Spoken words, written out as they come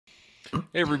Hey,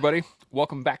 everybody.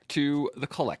 Welcome back to The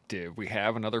Collective. We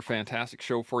have another fantastic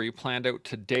show for you planned out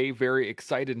today. Very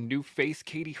excited new face,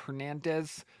 Katie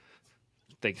Hernandez.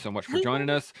 Thank you so much for joining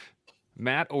us.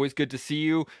 Matt, always good to see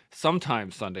you.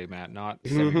 Sometimes Sunday, Matt, not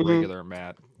semi Hmm. regular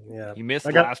Matt. Yeah, You I missed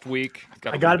got last week.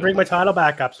 Got I to got to bring rebuild my it. title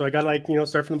back up. So I got to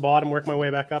start from the bottom, work my way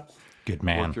back up. Good Work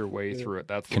man. your way Yeah. through it.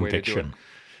 That's the way to do it. Conviction.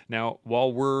 Now,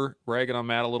 while we're ragging on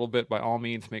Matt a little bit, by all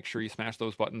means, make sure you smash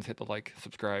those buttons, hit the like,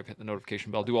 subscribe, hit the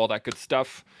notification bell, do all that good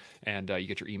stuff. And you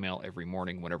get your email every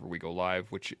morning whenever we go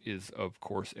live, which is, of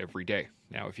course, every day.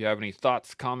 Now, if you have any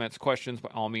thoughts, comments, questions, by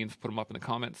all means, put them up in the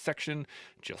comments section,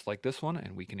 just like this one,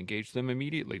 and we can engage them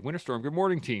immediately. Winterstorm, good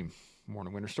morning, team.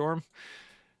 Morning, Winterstorm.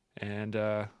 And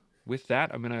with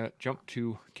that, I'm going to jump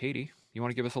to Katie. You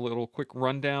want to give us a little quick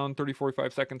rundown, 30,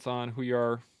 45 seconds on who you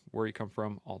are, where you come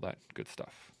from, all that good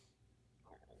stuff.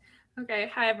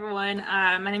 Okay, hi everyone.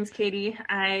 My name is Katie.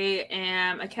 I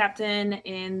am a captain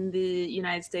in the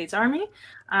United States Army.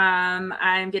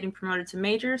 I'm getting promoted to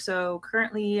major, so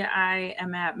currently I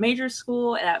am at major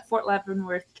school at Fort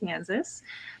Leavenworth, Kansas.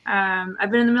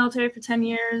 I've been in the military for 10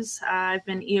 years. I've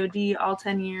been EOD all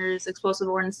 10 years, explosive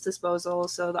ordnance disposal,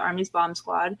 so the Army's bomb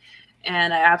squad,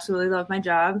 and I absolutely love my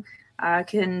job. I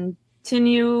continue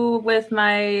with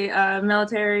my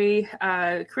military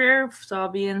career. So I'll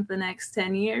be in the next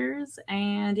 10 years.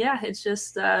 And yeah, it's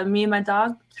just me and my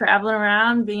dog traveling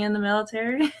around, being in the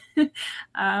military.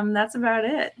 That's about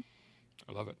it.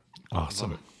 I love it.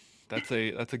 Awesome. I love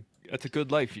it. That's a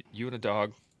good life. You and a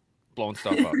dog blowing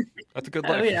stuff up. That's a good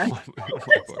Oh, life.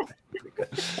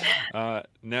 yeah.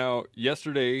 Now,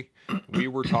 yesterday we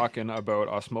were talking about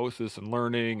osmosis and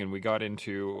learning, and we got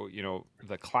into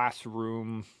the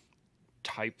classroom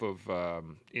type of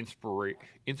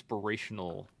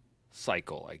inspirational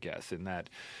cycle, I guess, in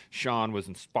that Sean was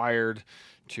inspired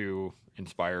to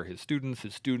inspire his students.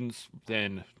 His students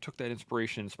then took that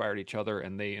inspiration, inspired each other,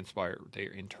 and they in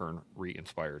turn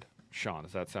re-inspired Sean.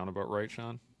 Does that sound about right,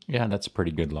 Sean? Yeah, that's a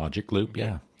pretty good logic loop.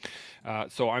 Okay. Yeah.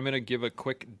 So I'm going to give a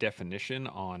quick definition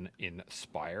on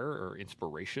inspire or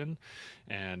inspiration,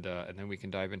 and then we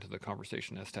can dive into the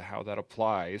conversation as to how that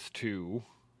applies to.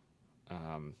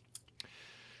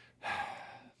 I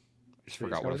just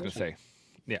forgot what I was going to say.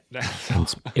 Yeah,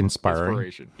 Inspiring.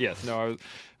 inspiration. Yes, no,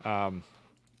 I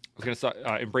was going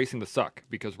to embracing the suck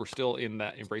because we're still in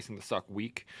that embracing the suck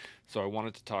week. So I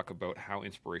wanted to talk about how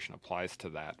inspiration applies to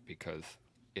that because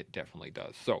it definitely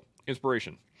does. So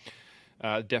inspiration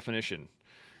definition: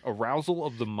 arousal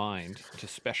of the mind to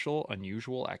special,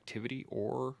 unusual activity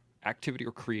or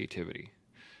creativity.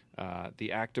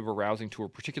 The act of arousing to a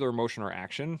particular emotion or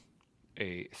action,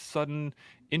 a sudden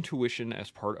intuition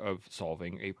as part of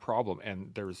solving a problem.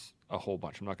 And there's a whole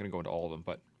bunch. I'm not going to go into all of them,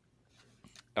 but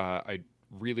I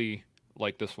really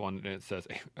like this one. And it says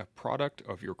a product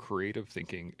of your creative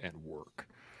thinking and work.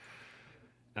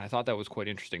 And I thought that was quite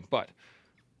interesting. But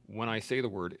when I say the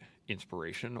word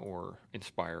inspiration or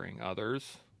inspiring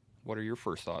others, what are your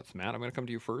first thoughts, Matt? I'm going to come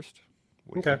to you first.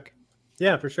 What do you Okay. think?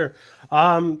 Yeah, for sure.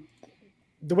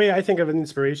 The way I think of an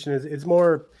inspiration is it's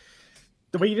more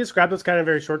the way you described it's kind of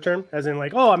very short term, as in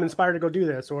like, oh, I'm inspired to go do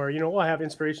this, or oh, I have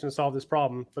inspiration to solve this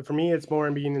problem. But for me, it's more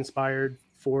in being inspired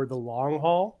for the long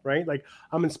haul, right? Like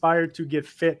I'm inspired to get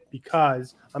fit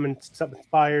because I'm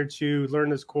inspired to learn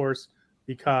this course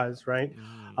because, right?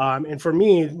 Mm, And for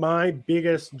me, my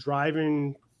biggest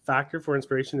driving factor for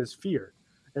inspiration is fear,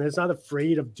 and it's not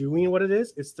afraid of doing what it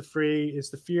is. It's the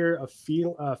fear of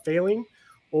failing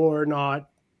or not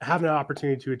having an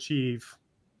opportunity to achieve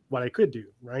what I could do,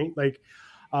 right? Like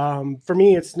for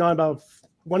me, it's not about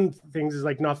one of the things is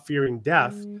like not fearing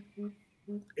death.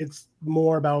 It's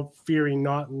more about fearing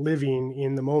not living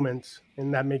in the moment,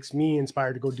 and that makes me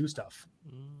inspired to go do stuff.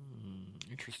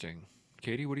 interesting.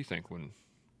 Katie, what do you think when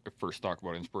I first talk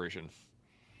about inspiration?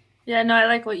 Yeah, no, I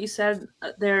like what you said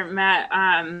there, Matt.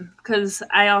 Because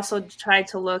I also try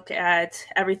to look at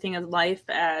everything in life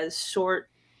as short,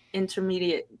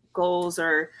 intermediate goals,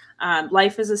 or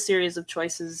life is a series of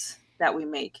choices that we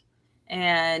make.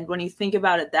 And when you think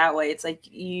about it that way, it's like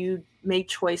you make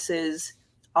choices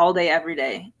all day, every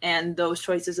day, and those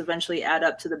choices eventually add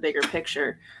up to the bigger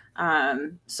picture.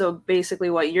 So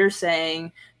basically, what you're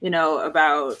saying,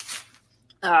 about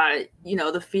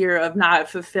the fear of not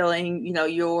fulfilling,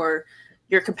 your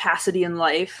capacity in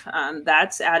life.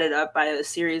 That's added up by a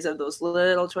series of those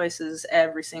little choices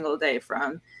every single day,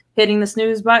 from hitting the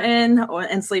snooze button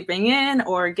and sleeping in,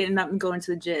 or getting up and going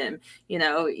to the gym,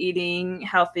 eating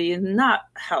healthy and not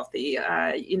healthy,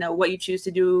 what you choose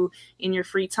to do in your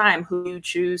free time, who you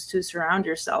choose to surround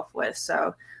yourself with.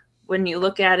 So when you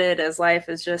look at it as life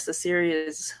is just a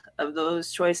series of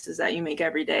those choices that you make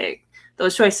every day,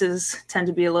 those choices tend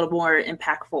to be a little more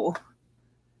impactful.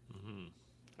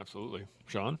 Absolutely.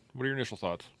 Sean, what are your initial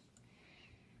thoughts?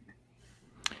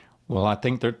 Well, I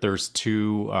think that there's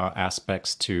two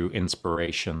aspects to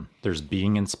inspiration. There's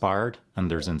being inspired and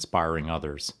there's inspiring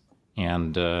others.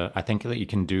 And I think that you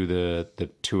can do the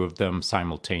two of them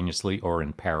simultaneously or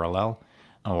in parallel,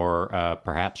 or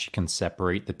perhaps you can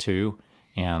separate the two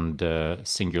and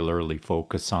singularly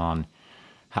focus on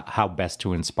how best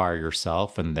to inspire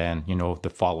yourself, and then, the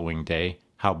following day,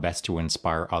 how best to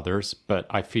inspire others. But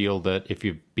I feel that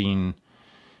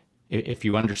if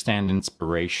you understand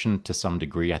inspiration to some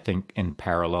degree, I think in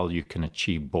parallel you can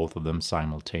achieve both of them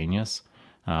simultaneous.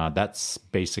 That's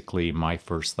basically my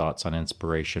first thoughts on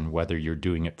inspiration, whether you're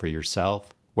doing it for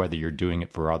yourself, whether you're doing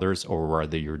it for others, or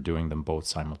whether you're doing them both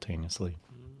simultaneously.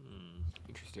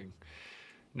 Interesting.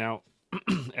 Now,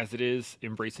 as it is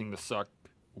Embracing the Suck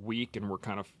week, and we're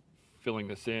kind of filling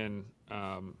this in,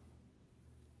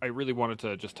 I really wanted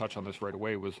to just touch on this right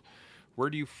away. Was where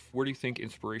do you think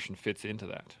inspiration fits into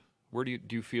that? Where do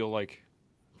you feel like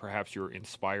perhaps you're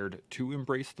inspired to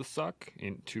embrace the suck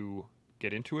and to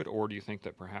get into it, or do you think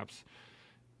that perhaps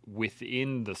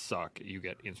within the suck you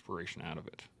get inspiration out of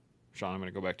it? Sean, I'm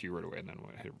going to go back to you right away, and then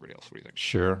we'll hit everybody else. What do you think?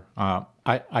 Sure.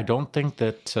 I don't think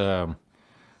that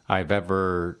I've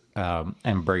ever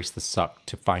embraced the suck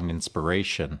to find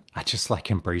inspiration. I just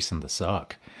like embracing the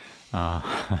suck.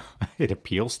 It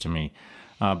appeals to me.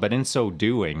 But in so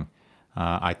doing,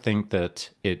 I think that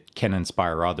it can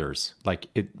inspire others. Like,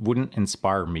 it wouldn't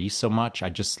inspire me so much. I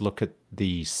just look at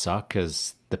the suck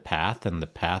as the path, and the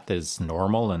path is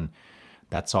normal, and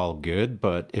that's all good.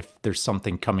 But if there's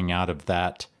something coming out of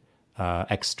that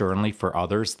externally for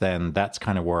others, then that's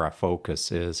kind of where I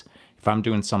focus. Is if I'm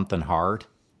doing something hard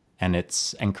and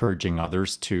it's encouraging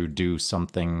others to do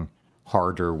something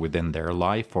harder within their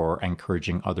life, or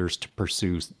encouraging others to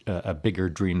pursue a bigger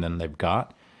dream than they've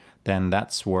got, then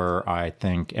that's where I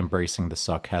think embracing the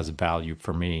suck has value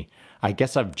for me. I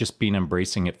guess I've just been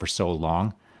embracing it for so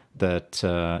long that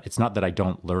it's not that I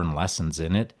don't learn lessons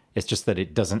in it. It's just that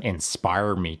it doesn't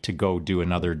inspire me to go do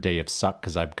another day of suck,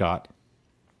 because I've got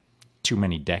too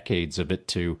many decades of it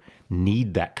to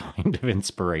need that kind of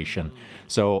inspiration.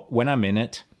 So when I'm in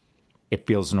it, it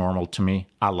feels normal to me.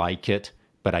 I like it,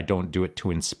 but I don't do it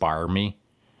to inspire me.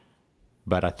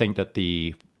 But I think that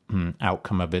the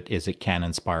outcome of it is it can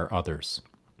inspire others.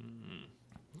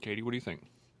 Katie, what do you think?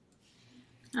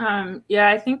 Yeah,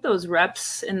 I think those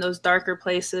reps in those darker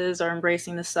places are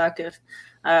embracing the suck, if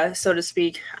so to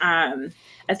speak. I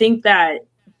think that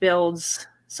builds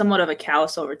somewhat of a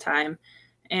callus over time.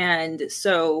 And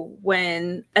so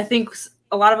when I think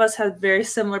a lot of us have very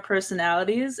similar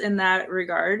personalities in that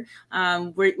regard,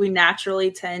 we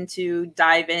naturally tend to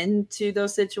dive into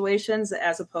those situations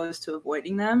as opposed to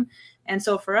avoiding them. And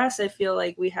so for us, I feel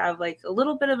like we have like a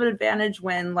little bit of an advantage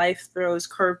when life throws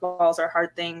curveballs or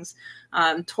hard things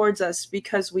towards us,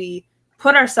 because we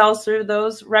put ourselves through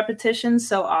those repetitions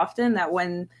so often that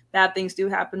when bad things do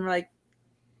happen, we're like,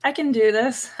 I can do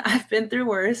this. I've been through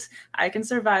worse. I can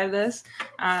survive this.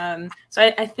 So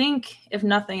I think if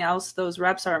nothing else, those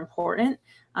reps are important,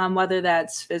 whether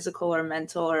that's physical or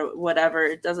mental or whatever.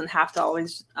 It doesn't have to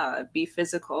always be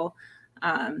physical.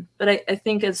 But I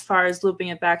think as far as looping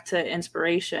it back to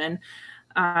inspiration,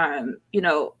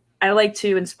 I like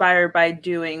to inspire by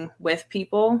doing with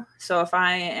people. So if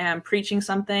I am preaching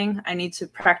something, I need to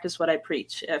practice what I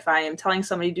preach. If I am telling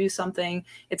somebody to do something,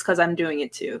 it's because I'm doing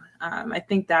it too. I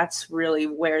think that's really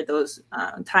where those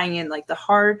tying in like the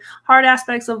hard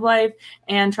aspects of life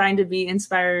and trying to be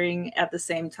inspiring at the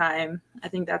same time. I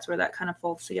think that's where that kind of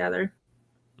folds together.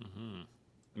 Mm-hmm.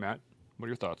 Matt, what are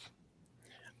your thoughts?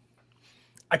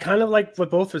 I kind of like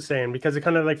what both were saying, because it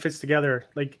kind of like fits together,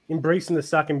 like embracing the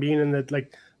suck and being in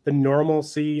the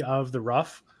normalcy of the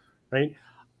rough, right?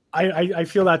 I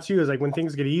feel that too, is like when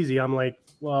things get easy, I'm like,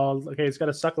 well, okay, it's got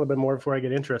to suck a little bit more before I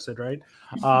get interested, right?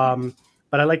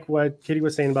 But I like what Kitty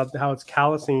was saying about how it's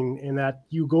callousing and that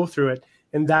you go through it,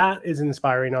 and that is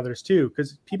inspiring others too,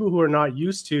 because people who are not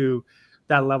used to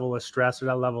that level of stress or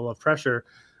that level of pressure,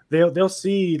 they'll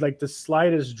see like the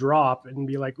slightest drop and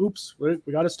be like, oops, we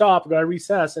got to stop, we got to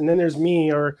recess. And then there's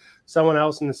me or someone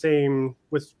else in the same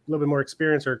with a little bit more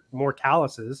experience or more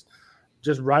calluses,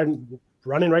 just running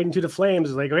right into the flames.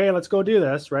 It's like, okay, let's go do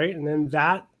this, right? And then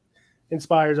that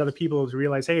inspires other people to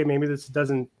realize, hey, maybe this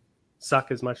doesn't suck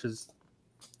as much as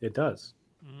it does.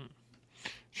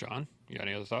 Sean, you got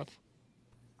any other thoughts?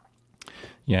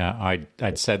 Yeah,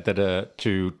 I'd said that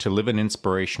to live an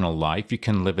inspirational life, you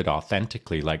can live it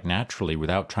authentically, like naturally,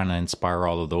 without trying to inspire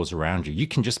all of those around you. You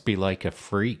can just be like a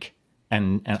freak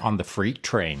and on the freak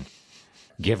train,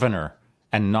 giving her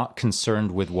and not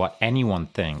concerned with what anyone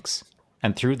thinks.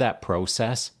 And through that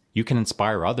process, you can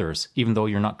inspire others, even though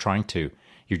you're not trying to.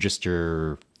 You're just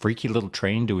your freaky little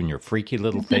train doing your freaky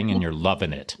little thing, and you're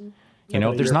loving it.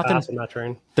 There's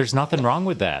nothing wrong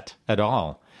with that at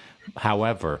all.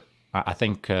 However, I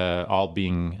think all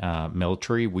being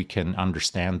military, we can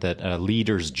understand that a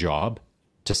leader's job,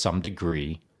 to some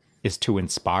degree, is to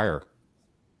inspire.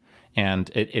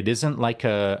 And it isn't like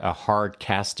a hard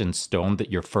cast in stone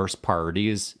that your first priority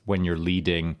is when you're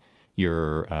leading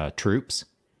your troops.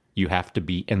 You have to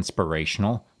be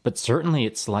inspirational, but certainly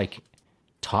it's like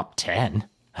top 10.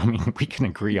 I mean, we can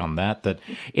agree on that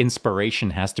inspiration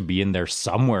has to be in there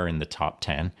somewhere in the top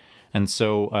 10. And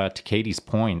so to Katie's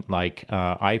point, like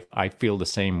I feel the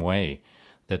same way,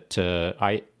 that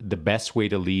the best way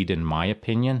to lead, in my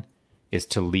opinion, is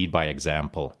to lead by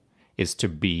example, is to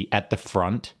be at the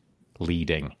front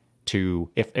leading.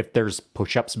 If there's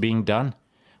push-ups being done,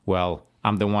 well,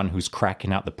 I'm the one who's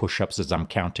cracking out the push-ups as I'm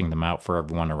counting them out for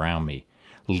everyone around me.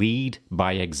 Lead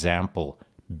by example.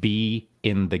 Be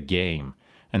in the game.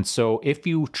 And so if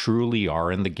you truly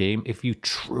are in the game, if you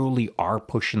truly are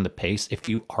pushing the pace, if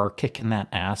you are kicking that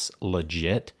ass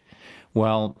legit,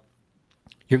 well,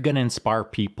 you're going to inspire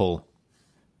people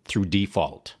through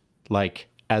default, like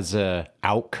as a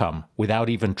outcome, without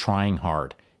even trying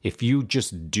hard. If you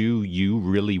just do you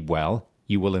really well,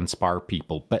 you will inspire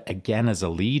people. But again, as a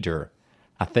leader,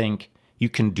 I think you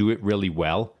can do it really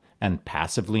well and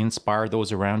passively inspire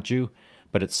those around you.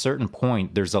 But at a certain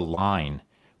point, there's a line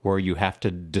where you have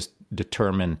to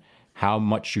determine how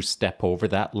much you step over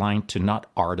that line, to not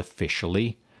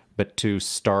artificially, but to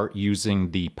start using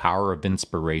the power of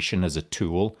inspiration as a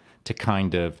tool to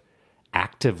kind of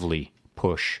actively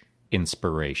push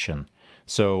inspiration.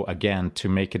 So again, to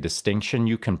make a distinction,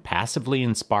 you can passively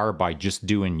inspire by just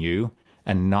doing you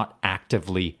and not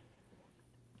actively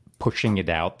pushing it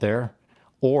out there.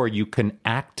 Or you can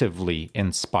actively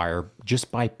inspire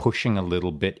just by pushing a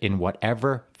little bit in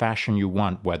whatever fashion you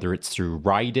want, whether it's through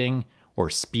writing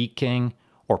or speaking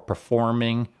or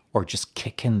performing or just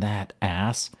kicking that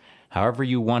ass, however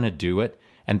you want to do it,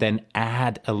 and then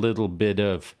add a little bit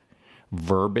of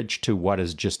verbiage to what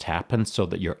has just happened so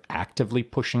that you're actively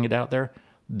pushing it out there.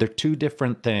 They're two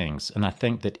different things. And I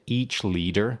think that each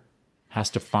leader has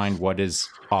to find what is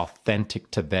authentic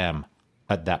to them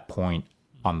at that point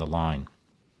on the line.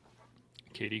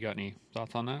 Katie, got any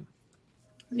thoughts on that?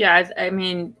 Yeah, I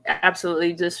mean,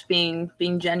 absolutely, just being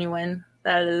genuine.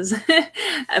 That is,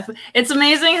 it's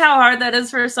amazing how hard that is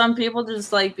for some people to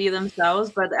just like be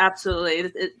themselves. But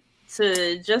absolutely,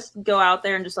 to just go out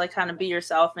there and just like kind of be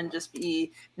yourself and just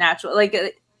be natural.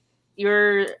 Like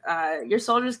your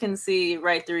soldiers can see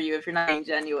right through you if you're not being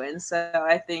genuine. So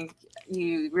I think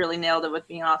you really nailed it with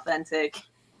being authentic.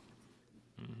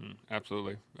 Mm-hmm.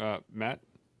 Absolutely, Matt,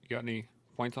 you got any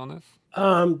points on this?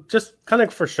 Just kind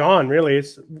of for Sean, really,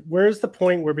 it's where's the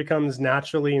point where it becomes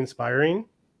naturally inspiring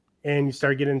and you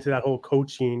start getting into that whole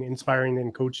coaching, inspiring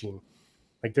and coaching.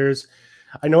 Like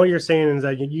I know what you're saying is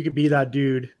that you could be that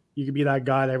dude, you could be that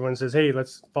guy that everyone says, hey,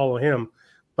 let's follow him.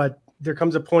 But there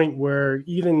comes a point where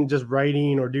even just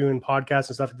writing or doing podcasts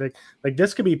and stuff like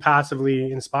this could be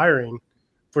passively inspiring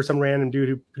for some random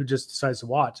dude who just decides to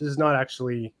watch. This is not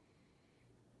actually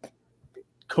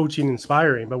coaching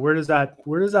inspiring, but where does that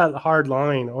hard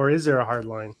line, or is there a hard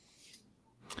line?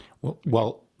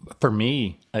 Well, for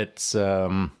me, it's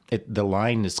the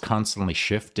line is constantly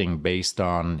shifting based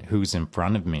on who's in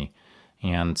front of me,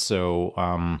 and so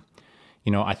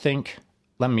I think,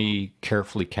 let me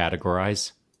carefully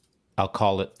categorize. I'll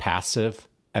call it passive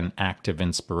and active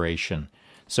inspiration.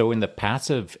 So in the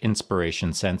passive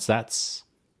inspiration sense, that's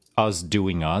us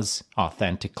doing us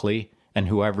authentically, and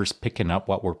whoever's picking up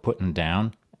what we're putting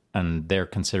down and they're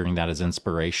considering that as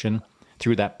inspiration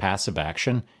through that passive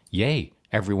action, yay,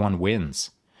 everyone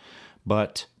wins.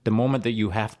 But the moment that you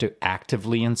have to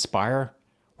actively inspire,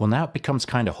 well, now it becomes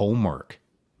kind of homework.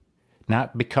 Now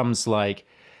it becomes like,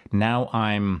 now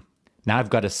I've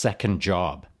got a second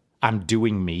job. I'm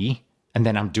doing me, and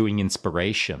then I'm doing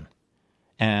inspiration.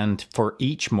 And for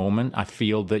each moment, I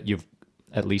feel that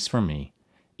at least for me,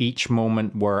 each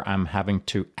moment where I'm having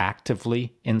to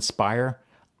actively inspire,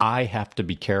 I have to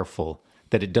be careful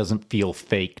that it doesn't feel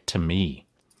fake to me.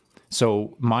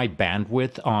 So my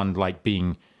bandwidth on like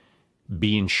being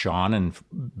Sean and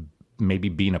maybe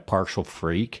being a partial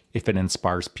freak, if it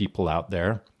inspires people out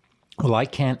there, well, I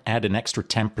can't add an extra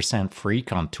 10%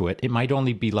 freak onto it. It might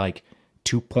only be like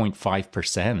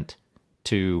 2.5%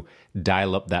 to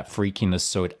dial up that freakiness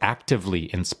so it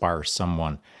actively inspires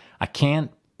someone. I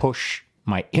can't push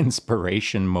my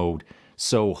inspiration mode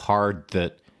so hard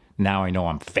that now I know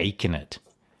I'm faking it.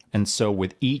 And so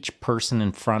with each person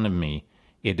in front of me,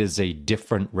 it is a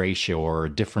different ratio or a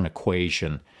different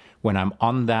equation. When I'm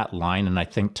on that line and I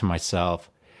think to myself,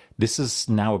 this is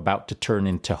now about to turn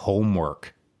into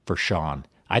homework for Sean.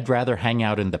 I'd rather hang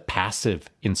out in the passive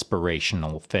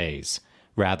inspirational phase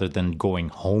rather than going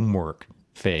homework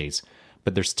phase.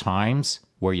 But there's times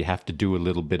where you have to do a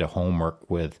little bit of homework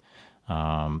with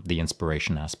the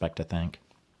inspiration aspect, I think.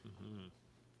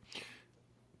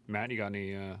 Matt, you got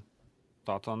any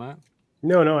thoughts on that?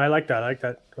 No, I like that. I like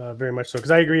that very much so,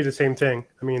 because I agree the same thing.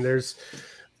 I mean, there's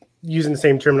using the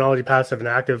same terminology, passive and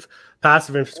active.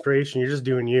 Passive inspiration, you're just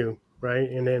doing you, right?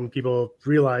 And then people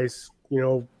realize,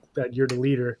 that you're the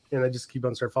leader, and they just keep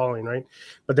on start following, right?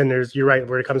 But then you're right,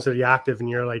 where it comes to the active, and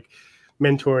you're like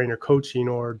mentoring or coaching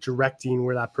or directing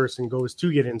where that person goes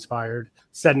to get inspired,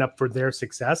 setting up for their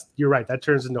success. You're right, that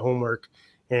turns into homework,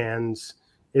 and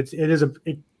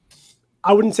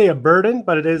I wouldn't say a burden,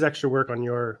 but it is extra work on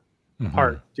your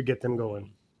part to get them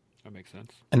going. That makes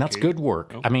sense. And that's good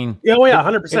work. I mean,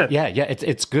 100%.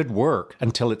 It's good work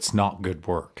until it's not good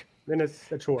work. Then it's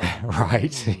a chore.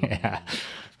 Right? Yeah.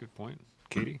 That's a good point.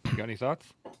 Katie, you got any thoughts?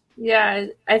 Yeah,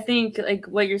 I think like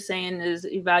what you're saying is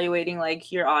evaluating like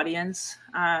your audience,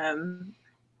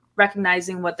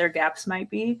 recognizing what their gaps might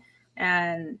be,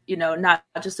 and not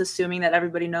just assuming that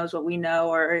everybody knows what we know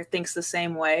or thinks the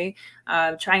same way.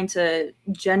 Trying to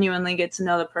genuinely get to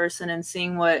know the person and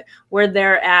seeing where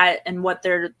they're at and what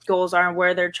their goals are and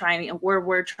where they're trying, where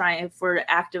we're trying, if we're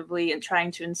actively and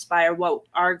trying to inspire what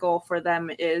our goal for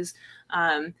them is.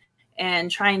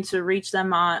 And trying to reach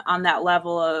them on that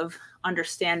level of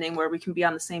understanding where we can be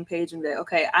on the same page and be,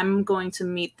 okay, I'm going to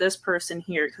meet this person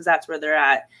here because that's where they're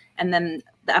at. And then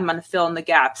I'm going to fill in the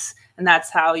gaps. And that's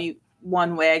how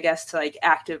one way, I guess, to like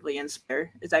actively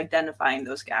inspire is identifying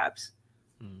those gaps.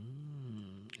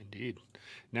 Indeed.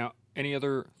 Now, any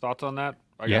other thoughts on that?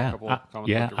 I got a couple comments.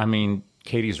 Yeah. I mean,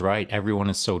 Katie's right. Everyone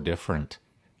is so different.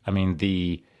 I mean,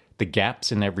 the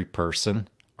gaps in every person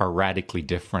are radically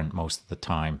different most of the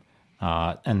time.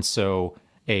 And so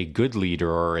a good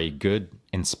leader or a good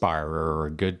inspirer or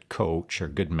a good coach or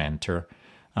good mentor,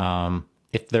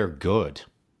 if they're good,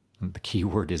 the key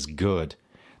word is good,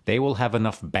 they will have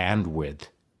enough bandwidth.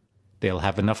 They'll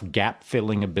have enough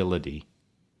gap-filling ability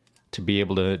to be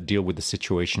able to deal with the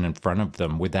situation in front of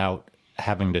them without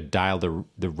having to dial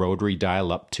the rotary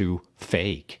dial up to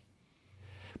fake.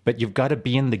 But you've got to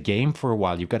be in the game for a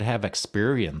while. You've got to have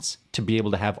experience to be able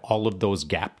to have all of those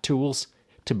gap tools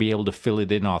to be able to fill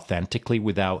it in authentically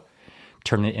without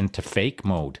turning it into fake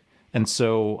mode. And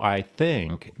so I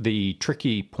think the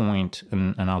tricky point,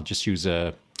 and I'll just use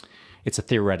it's a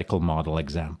theoretical model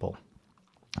example,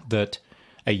 that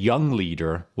a young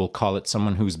leader, we'll call it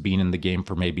someone who's been in the game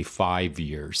for maybe 5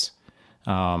 years,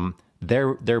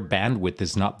 their bandwidth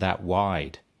is not that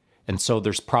wide. And so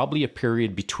there's probably a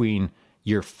period between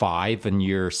year 5 and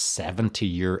year 7 to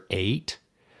year 8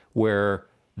 where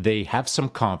they have some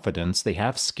confidence, they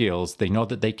have skills, they know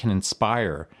that they can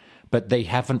inspire, but they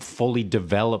haven't fully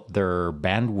developed their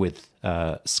bandwidth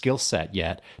skill set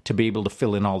yet to be able to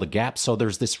fill in all the gaps. So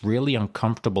there's this really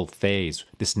uncomfortable phase,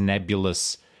 this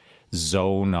nebulous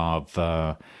zone of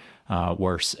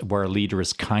where a leader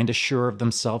is kind of sure of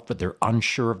themselves, but they're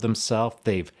unsure of themselves.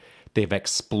 They've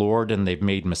explored and they've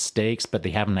made mistakes, but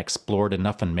they haven't explored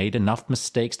enough and made enough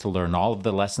mistakes to learn all of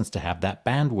the lessons to have that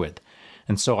bandwidth.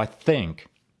 And so I think,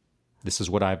 this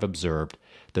is what I've observed,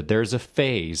 that there's a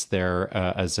phase there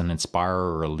as an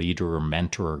inspirer or a leader or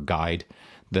mentor or guide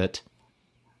that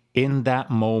in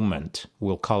that moment,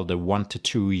 we'll call it a 1 to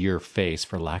 2 year phase,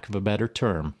 for lack of a better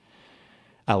term,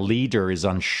 a leader is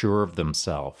unsure of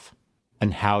themselves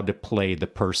and how to play the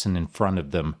person in front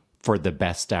of them for the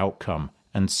best outcome.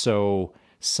 And so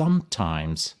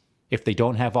sometimes, if they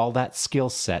don't have all that skill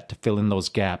set to fill in those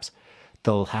gaps,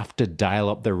 they'll have to dial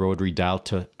up their rotary dial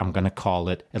to, I'm going to call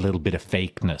it, a little bit of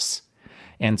fakeness.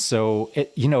 And so,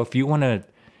 if you want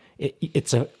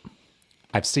to,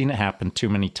 I've seen it happen too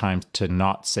many times to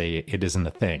not say it isn't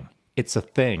a thing. It's a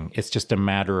thing. It's just a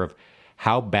matter of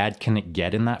how bad can it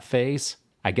get in that phase?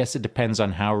 I guess it depends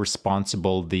on how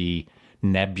responsible the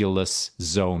nebulous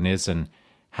zone is and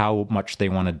how much they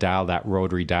want to dial that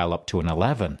rotary dial up to an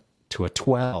 11, to a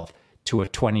 12, to a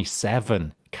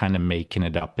 27, kind of making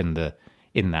it up in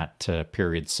that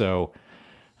period. So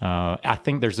I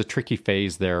think there's a tricky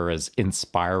phase there as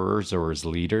inspirers or as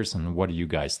leaders. And what do you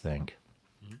guys think?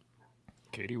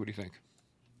 Katie, what do you think?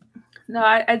 No,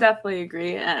 I definitely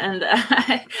agree. And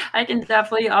I can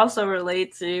definitely also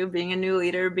relate to being a new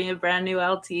leader, being a brand new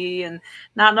LT and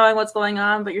not knowing what's going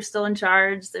on, but you're still in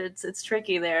charge. It's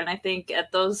tricky there. And I think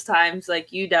at those times,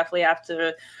 like, you definitely have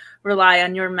to rely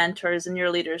on your mentors and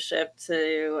your leadership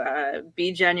to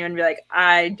be genuine, be like,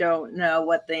 I don't know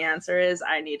what the answer is.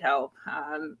 I need help.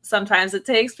 Sometimes it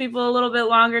takes people a little bit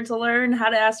longer to learn how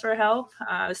to ask for help,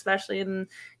 especially in,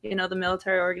 the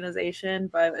military organization.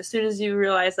 But as soon as you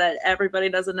realize that everybody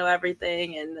doesn't know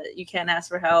everything and that you can't ask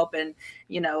for help, and,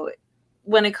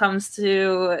 when it comes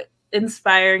to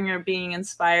inspiring or being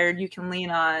inspired, you can lean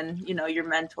on, your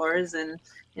mentors and,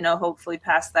 hopefully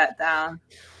pass that down.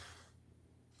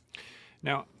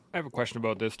 Now, I have a question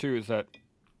about this too, is that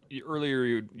earlier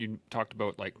you talked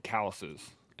about like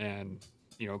calluses and,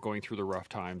 going through the rough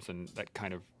times, and that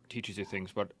kind of teaches you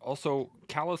things, but also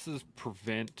calluses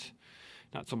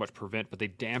not so much prevent, but they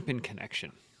dampen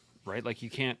connection, right? Like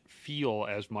you can't feel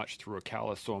as much through a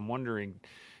callus. So I'm wondering,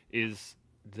 is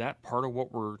that part of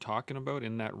what we're talking about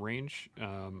in that range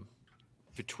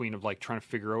between of like trying to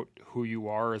figure out who you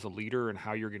are as a leader and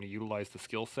how you're going to utilize the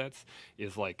skill sets,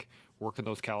 is like working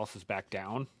those calluses back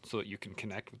down so that you can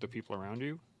connect with the people around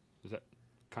you? Is that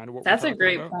kind of what that's we're a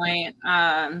great about? point.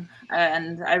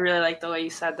 And I really like the way you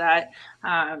said that.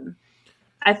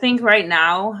 I think right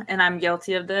now, and I'm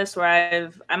guilty of this, where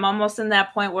I'm almost in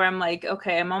that point where I'm like,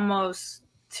 okay, I'm almost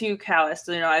too callous.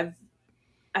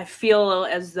 I feel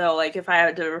as though, like, if I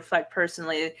had to reflect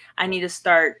personally, I need to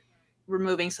start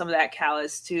removing some of that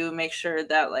callus to make sure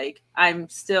that, like, I'm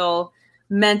still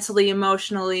mentally,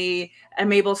 emotionally,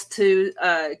 I'm able to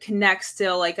connect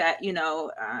still. Like,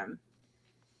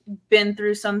 been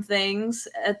through some things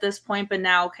at this point, but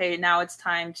now it's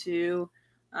time to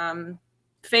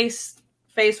face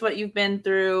what you've been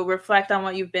through, reflect on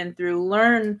what you've been through,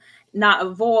 learn, not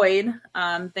avoid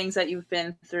things that you've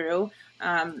been through,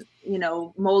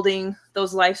 molding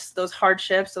those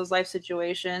hardships, those life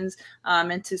situations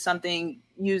into something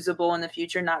usable in the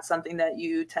future, not something that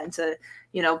you tend to,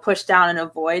 push down and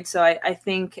avoid. So I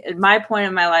think at my point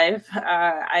in my life,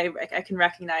 I can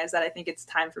recognize that I think it's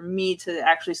time for me to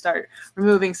actually start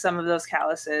removing some of those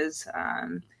calluses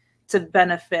to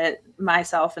benefit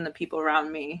myself and the people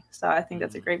around me. So I think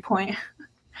that's a great point.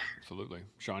 Absolutely.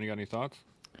 Sean, you got any thoughts?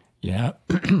 Yeah.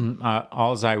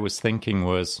 All I was thinking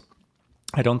was,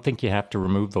 I don't think you have to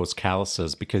remove those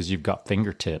calluses because you've got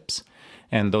fingertips.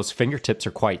 And those fingertips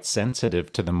are quite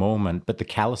sensitive to the moment, but the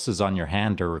calluses on your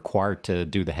hand are required to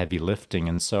do the heavy lifting.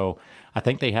 And so I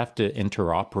think they have to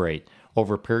interoperate.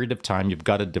 Over a period of time, you've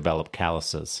got to develop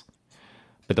calluses.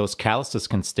 But those calluses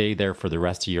can stay there for the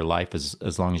rest of your life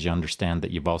as long as you understand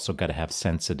that you've also got to have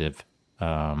sensitive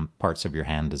parts of your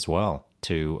hand as well.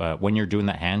 To when you're doing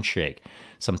that handshake,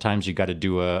 sometimes you got to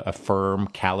do a firm,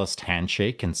 calloused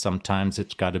handshake, and sometimes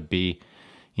it's got to be,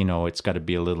 it's got to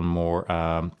be a little more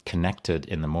connected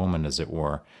in the moment, as it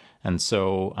were. And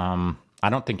so I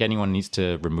don't think anyone needs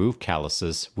to remove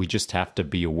calluses. We just have to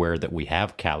be aware that we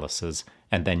have calluses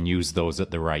and then use those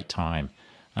at the right time.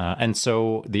 And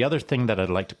so the other thing that I'd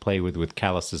like to play with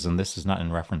calluses, and this is not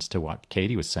in reference to what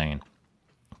Katie was saying,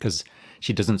 because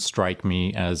she doesn't strike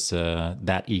me as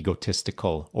that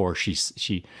egotistical, or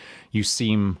you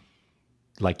seem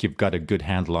like you've got a good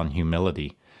handle on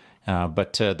humility.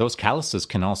 But those calluses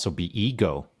can also be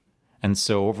ego. And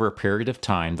so over a period of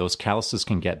time, those calluses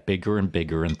can get bigger and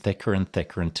bigger and thicker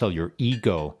until your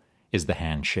ego is the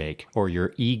handshake, or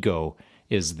your ego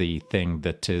is the thing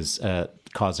that is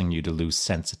causing you to lose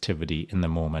sensitivity in the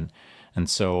moment. And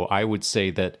so I would say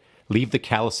that leave the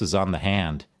calluses on the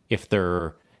hand if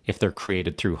they're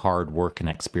created through hard work and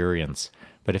experience.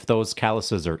 But if those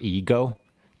calluses are ego,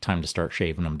 time to start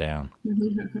shaving them down.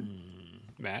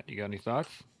 Matt, you got any thoughts?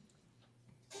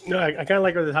 No, I kind of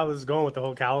like how this is going with the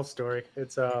whole callus story.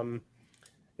 It's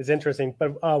interesting.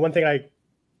 But one thing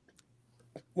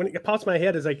when it pops in my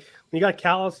head is, like, when you got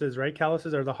calluses, right?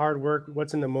 Calluses are the hard work,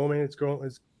 what's in the moment. It's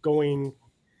going.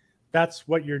 That's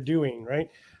what you're doing, right?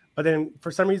 But then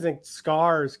for some reason,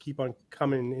 scars keep on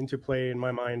coming into play in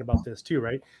my mind about this too,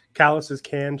 right? Calluses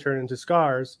can turn into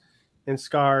scars, and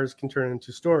scars can turn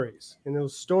into stories. And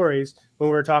those stories, when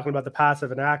we were talking about the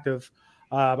passive and active,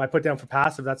 I put down for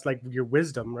passive, that's like your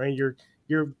wisdom, right? You're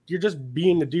just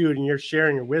being the dude and you're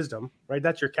sharing your wisdom, right?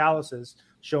 That's your calluses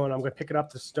showing, I'm going to pick it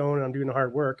up the stone and I'm doing the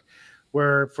hard work.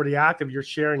 Where for the active, you're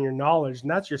sharing your knowledge, and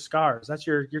that's your scars. That's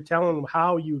you're telling them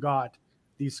how you got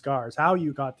these scars, how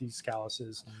you got these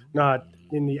calluses, not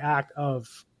in the act of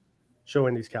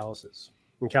showing these calluses.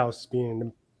 And calluses being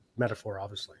the metaphor,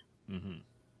 obviously. Mm-hmm.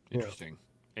 Interesting.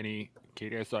 Yeah.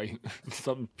 Katie, I saw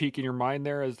something peek in your mind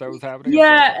there as that was happening.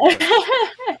 Yeah.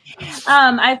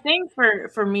 I think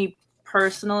for me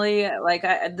personally, like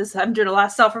I'm doing a lot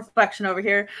of self-reflection over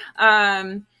here.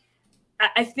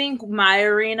 I think my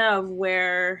arena of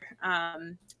where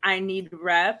I need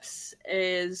reps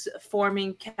is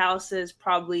forming calluses,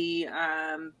 probably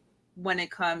when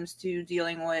it comes to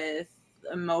dealing with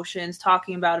emotions,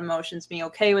 talking about emotions, being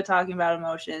okay with talking about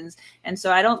emotions. And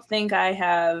so I don't think I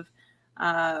have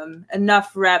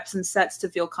enough reps and sets to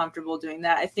feel comfortable doing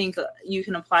that. I think you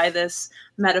can apply this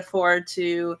metaphor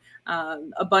to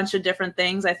a bunch of different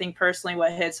things. I think personally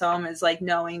what hits home is like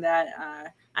knowing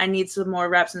that I need some more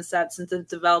reps and sets and to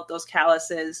develop those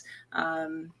calluses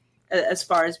as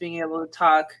far as being able to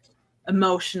talk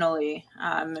emotionally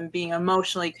and being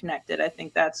emotionally connected. I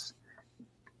think that's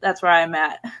where I'm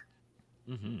at.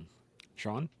 Mm-hmm.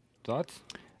 Sean, thoughts?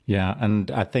 Yeah,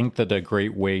 and I think that a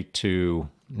great way to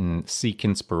seek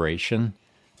inspiration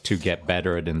to get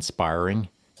better at inspiring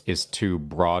is to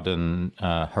broaden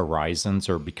horizons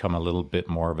or become a little bit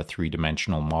more of a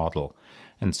three-dimensional model.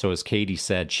 And so, as Katie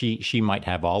said, she might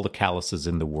have all the calluses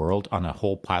in the world on a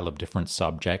whole pile of different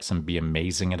subjects and be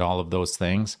amazing at all of those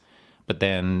things. But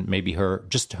then maybe her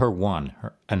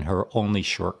only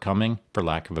shortcoming, for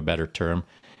lack of a better term,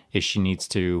 is she needs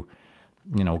to,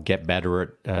 get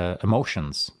better at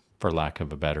emotions, for lack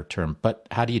of a better term. But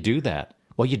how do you do that?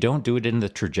 Well, you don't do it in the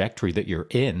trajectory that you're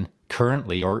in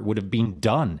currently, or it would have been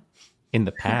done in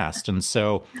the past. And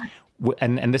so,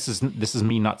 and this is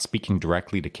me not speaking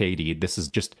directly to Katie. This is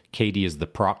just Katie is the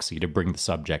proxy to bring the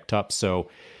subject up. So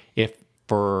if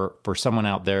for someone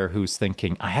out there who's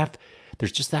thinking,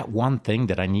 there's just that one thing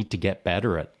that I need to get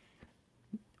better at.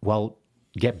 Well,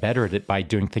 get better at it by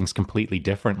doing things completely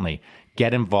differently.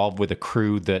 Get involved with a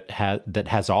crew that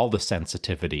has all the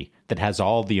sensitivity, that has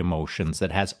all the emotions,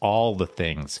 that has all the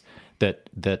things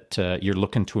that you're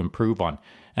looking to improve on.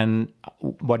 And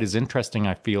what is interesting,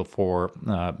 I feel, for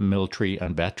military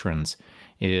and veterans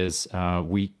is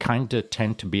we kind of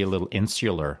tend to be a little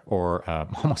insular or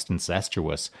almost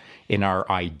incestuous in our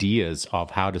ideas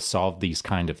of how to solve these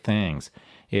kind of things.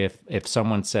 If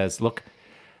someone says, "Look,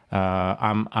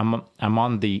 I'm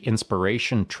on the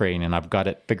inspiration train and I've got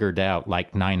it figured out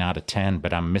like 9 out of 10,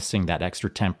 but I'm missing that extra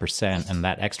 10%, and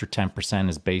that extra 10%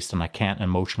 is based on I can't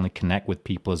emotionally connect with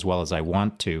people as well as I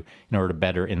want to in order to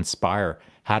better inspire.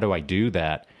 How do I do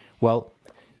that?" Well,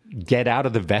 get out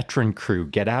of the veteran crew,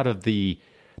 get out of the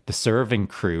serving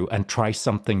crew and try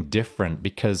something different,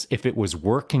 because if it was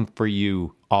working for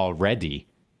you already,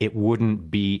 it wouldn't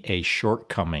be a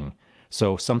shortcoming.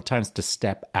 So sometimes to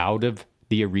step out of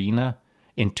the arena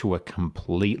into a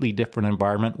completely different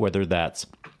environment, whether that's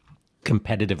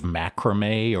competitive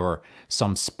macrame or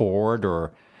some sport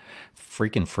or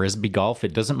freaking frisbee golf,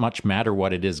 it doesn't much matter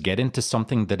what it is. Get into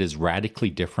something that is radically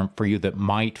different for you that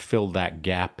might fill that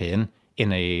gap in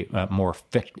a more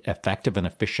effective and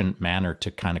efficient manner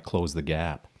to kind of close the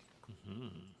gap. Mm-hmm.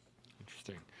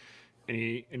 Interesting.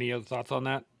 Any other thoughts on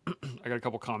that? I got a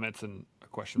couple comments and a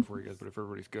question for you guys, but if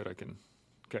everybody's good, I can.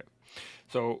 Okay.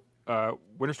 So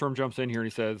Winterstorm jumps in here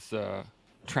and he says,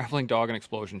 traveling dog and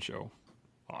explosion show.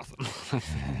 Awesome.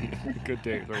 Good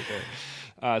days right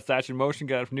there. Satch in Motion,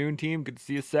 good afternoon, team. Good to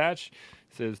see you, Satch.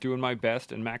 Says, doing my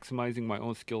best and maximizing my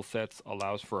own skill sets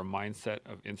allows for a mindset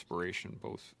of inspiration,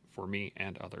 both for me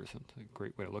and others. It's a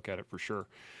great way to look at it for sure.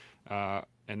 And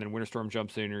then Winterstorm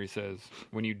jumps in here. He says,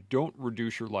 when you don't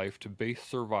reduce your life to base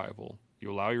survival, you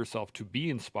allow yourself to be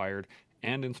inspired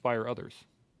and inspire others.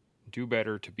 Do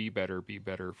better to be better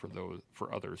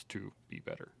for others to be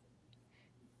better.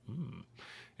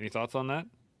 Any thoughts on that?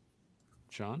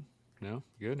 Sean? No?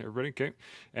 Good? Everybody? Okay.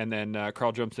 And then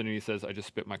Carl jumps in and he says, I just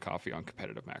spit my coffee on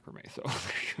competitive macrame. So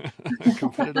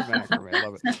competitive macrame. I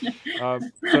love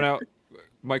it. So now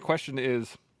my question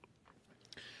is,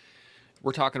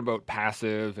 we're talking about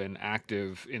passive and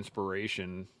active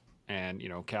inspiration and,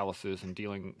 calluses and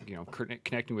dealing,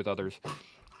 connecting with others.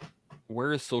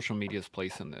 Where is social media's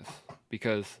place in this?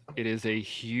 Because it is a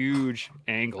huge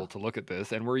angle to look at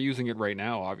this, and we're using it right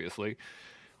now, obviously.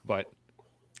 But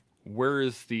where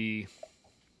is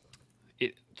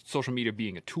social media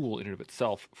being a tool in and of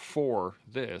itself for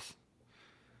this?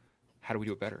 How do we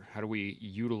do it better? How do we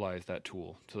utilize that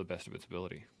tool to the best of its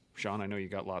ability? Sean, I know you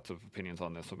got lots of opinions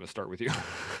on this, so I'm going to start with you.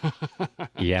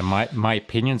 Yeah, my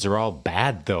opinions are all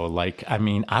bad, though. I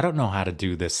don't know how to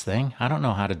do this thing. I don't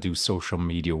know how to do social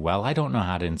media well. I don't know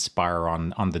how to inspire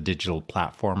on the digital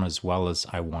platform as well as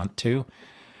I want to.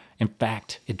 In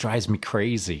fact, it drives me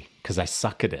crazy because I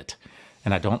suck at it,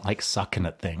 and I don't like sucking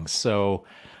at things. So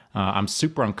I'm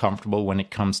super uncomfortable when it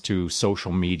comes to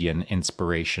social media and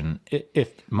inspiration.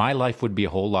 If my life would be a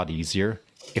whole lot easier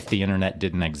if the internet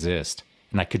didn't exist,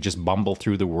 and I could just bumble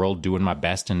through the world doing my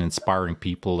best and inspiring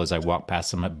people as I walk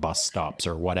past them at bus stops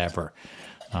or whatever.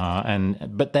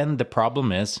 But then the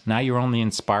problem is now you're only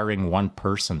inspiring one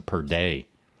person per day.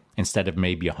 instead of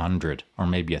maybe 100 or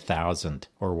maybe 1,000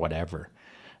 or whatever.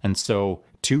 And so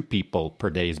 2 people per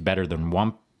day is better than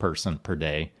 1 person per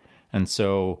day. And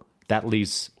so that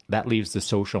leaves the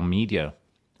social media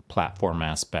platform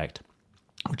aspect,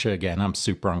 which again, I'm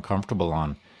super uncomfortable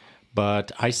on.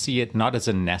 But I see it not as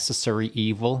a necessary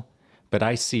evil, but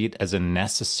I see it as a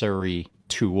necessary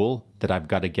tool that I've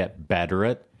got to get better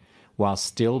at while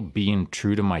still being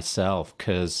true to myself,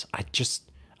 because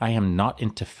I am not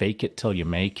into fake it till you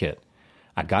make it.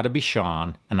 I got to be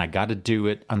Sean, and I got to do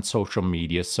it on social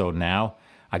media. So now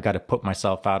I got to put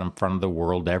myself out in front of the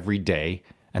world every day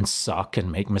and suck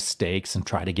and make mistakes and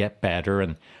try to get better.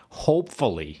 And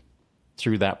hopefully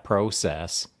through that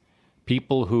process,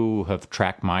 people who have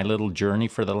tracked my little journey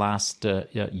for the last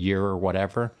year or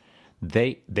whatever,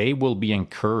 they will be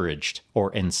encouraged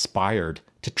or inspired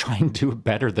to try and do it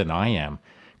better than I am.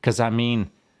 Because I mean,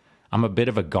 I'm a bit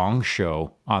of a gong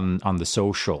show on the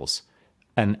socials.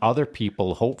 And other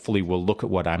people hopefully will look at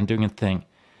what I'm doing and think,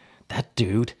 that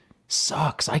dude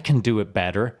sucks. I can do it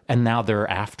better. And now they're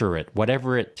after it.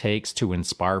 Whatever it takes to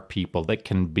inspire people, that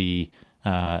can be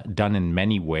done in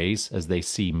many ways as they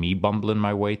see me bumbling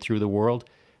my way through the world.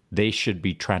 They should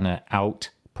be trying to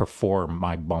outperform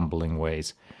my bumbling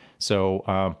ways. So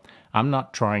I'm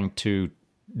not trying to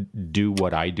do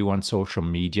what I do on social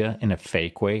media in a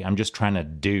fake way. I'm just trying to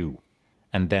do.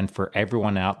 And then for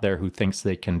everyone out there who thinks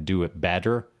they can do it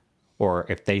better, or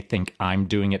if they think I'm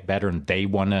doing it better and they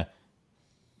want to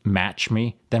match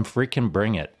me, then freaking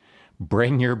bring it.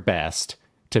 Bring your best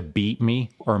to beat me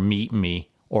or meet me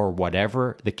or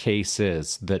whatever the case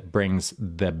is that brings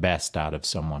the best out of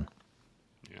someone.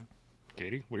 Yeah.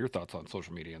 Katie, what are your thoughts on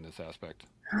social media in this aspect?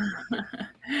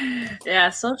 Yeah,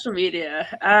 social media.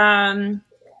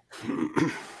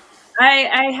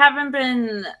 I haven't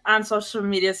been on social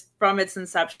media from its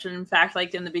inception. In fact,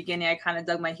 like in the beginning, I kind of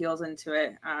dug my heels into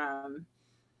it,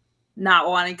 not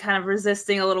wanting, kind of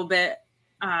resisting a little bit.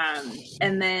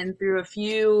 And then through a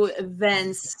few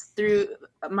events through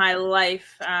my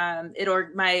life,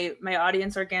 my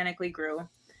audience organically grew.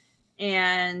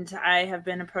 And I have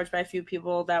been approached by a few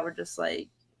people that were just like,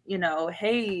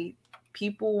 hey,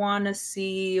 people want to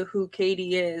see who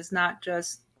Katie is, not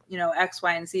just, X,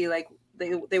 Y, and Z. Like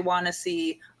they want to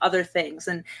see other things.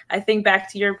 And I think back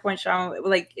to your point, Sean,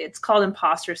 like it's called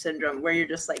imposter syndrome, where you're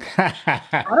just like,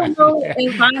 I don't know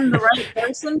if I'm the right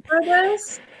person for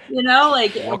this.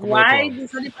 Why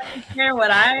does anybody care what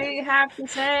I have to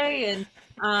say?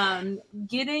 And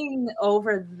getting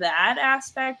over that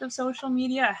aspect of social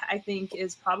media, I think,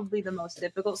 is probably the most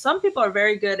difficult. Some people are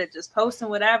very good at just posting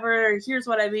whatever. Here's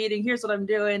what I'm eating. Here's what I'm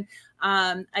doing.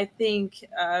 I think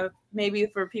maybe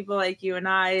for people like you and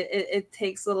I, it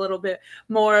takes a little bit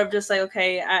more of just like,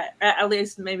 okay, at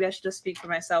least maybe I should just speak for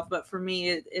myself. But for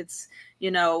me, it's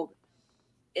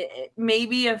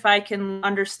maybe if I can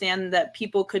understand that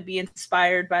people could be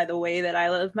inspired by the way that I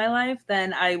live my life,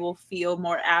 then I will feel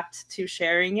more apt to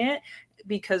sharing it.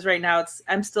 Because right now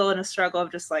I'm still in a struggle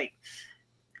of just like,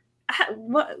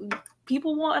 what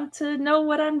people want to know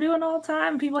what I'm doing all the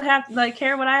time. People have to like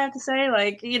care what I have to say,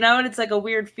 and it's like a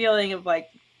weird feeling of like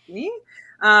me.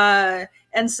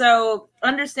 And so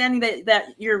understanding that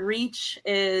your reach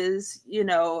is,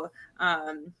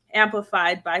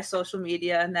 amplified by social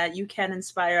media, and that you can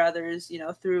inspire others,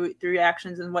 through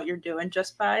actions and what you're doing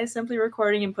just by simply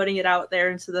recording and putting it out there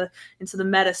into the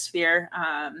metasphere.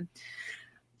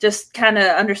 Just kind of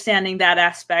understanding that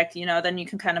aspect, then you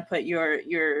can kind of put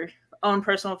your own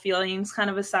personal feelings kind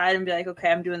of aside and be like,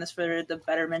 okay, I'm doing this for the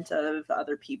betterment of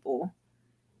other people.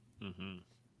 Mm-hmm.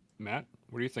 Matt,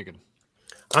 what are you thinking?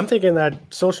 I'm thinking that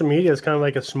social media is kind of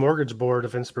like a smorgasbord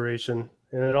of inspiration,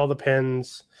 and it all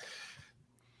depends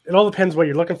what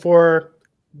you're looking for.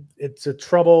 It's a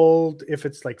troubled if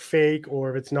it's like fake, or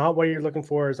if it's not what you're looking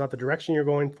for, it's not the direction you're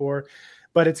going for.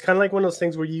 But it's kind of like one of those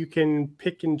things where you can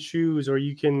pick and choose, or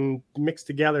you can mix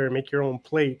together and make your own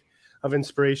plate of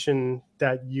inspiration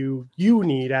that you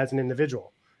need as an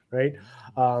individual, right?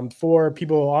 For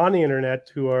people on the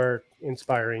internet who are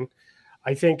inspiring,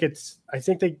 I think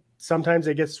they sometimes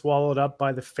they get swallowed up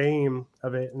by the fame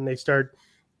of it, and they start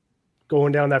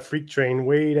going down that freak train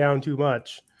way down too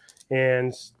much,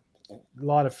 and a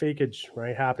lot of fakeage,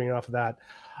 right, happening off of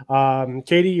that.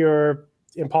 Katie, your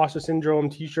imposter syndrome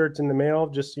t-shirts in the mail,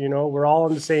 just so you know, we're all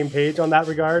on the same page on that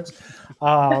regards.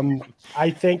 I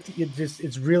think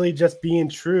it's really just being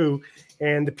true,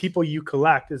 and the people you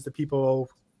collect is the people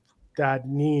that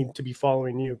need to be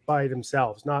following you by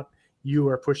themselves, not you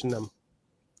are pushing them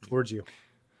towards you.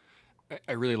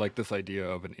 I really like this idea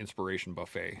of an inspiration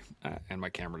buffet, and my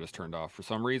camera just turned off for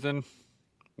some reason.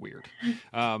 weird.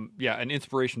 Yeah, an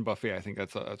inspiration buffet. I think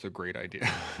that's a great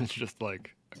idea. It's just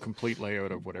like a complete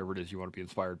layout of whatever it is you want to be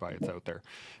inspired by. It's out there.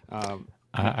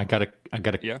 I got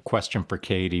a question for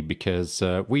Katie, because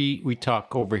we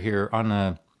talk over here on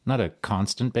a not a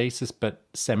constant basis but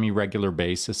semi-regular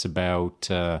basis about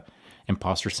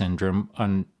imposter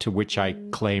syndrome, to which I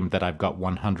claim that I've got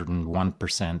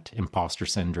 101% imposter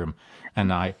syndrome,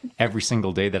 and every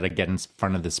single day that I get in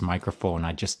front of this microphone,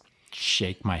 I just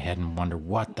shake my head and wonder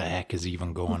what the heck is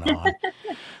even going on.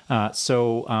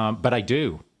 But I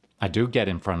do get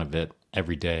in front of it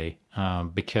every day,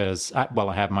 because I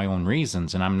have my own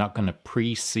reasons, and I'm not going to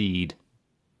precede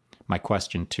my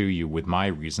question to you with my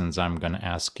reasons. I'm going to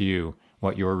ask you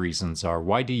what your reasons are.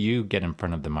 Why do you get in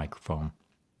front of the microphone?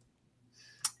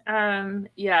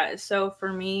 Yeah, so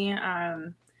for me, I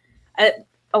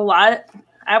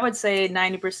would say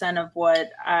 90% of what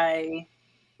I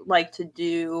like to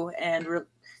do and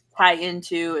tie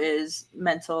into is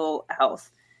mental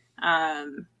health.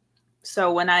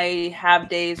 So when I have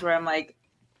days where I'm like,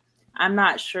 I'm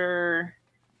not sure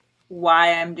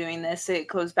why I'm doing this, it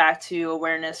goes back to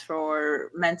awareness for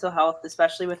mental health,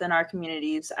 especially within our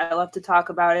communities. I love to talk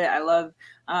about it. I love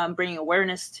bringing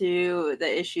awareness to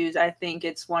the issues. I think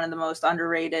it's one of the most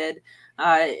underrated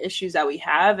issues that we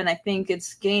have. And I think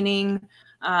it's gaining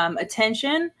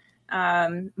attention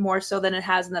more so than it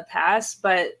has in the past.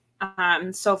 But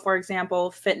so, for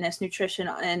example, fitness, nutrition,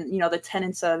 and, the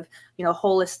tenets of,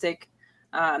 holistic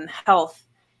health.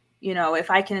 If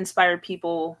I can inspire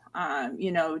people,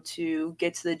 to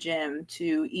get to the gym,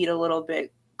 to eat a little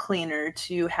bit cleaner,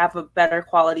 to have a better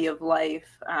quality of life,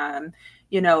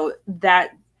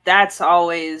 that's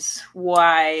always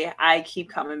why I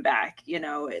keep coming back.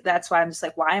 That's why I'm just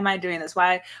like, why am I doing this?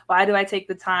 Why do I take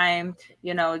the time,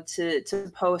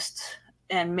 to post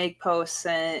and make posts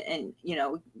and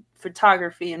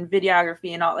photography and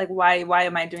videography and all, like, why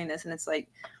am I doing this? And it's like,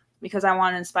 because I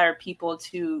want to inspire people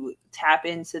to tap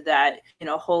into that,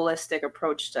 holistic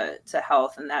approach to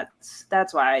health. And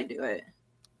that's why I do it.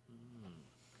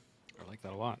 I like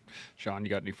that a lot. Sean, you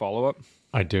got any follow-up?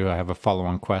 I do. I have a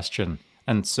follow-on question.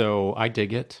 And so I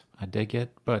dig it.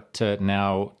 But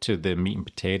now to the meat and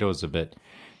potatoes of it,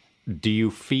 do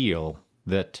you feel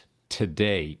that to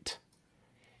date,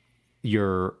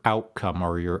 your outcome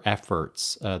or your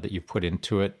efforts that you put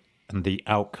into it and the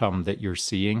outcome that you're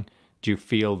seeing, do you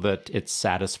feel that it's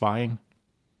satisfying?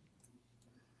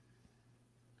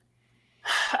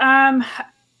 I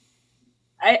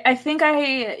think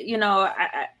I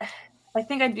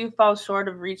think I do fall short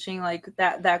of reaching like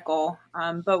that goal.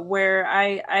 But where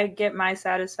I get my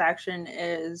satisfaction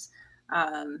is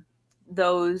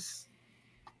those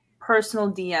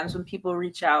personal DMs when people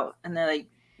reach out and they're like,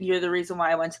 "You're the reason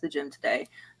why I went to the gym today.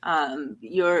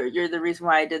 You're the reason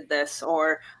why I did this,"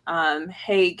 or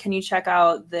 "Hey, can you check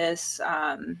out this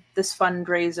this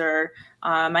fundraiser?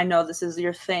 I know this is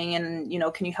your thing, and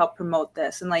can you help promote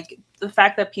this?" And like the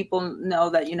fact that people know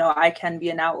that I can be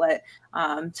an outlet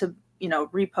to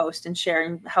repost and share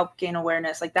and help gain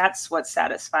awareness, like that's what's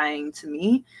satisfying to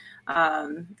me.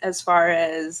 As far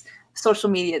as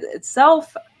social media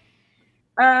itself,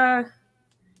 I'm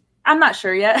not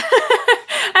sure yet.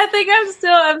 I think I'm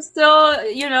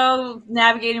still,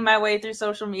 navigating my way through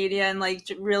social media and like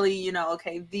really,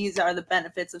 okay, these are the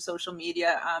benefits of social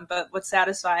media. But what's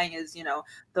satisfying is,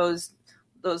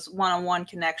 those one-on-one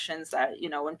connections that,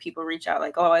 when people reach out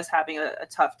like, "Oh, I was having a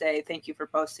tough day. Thank you for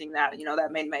posting that.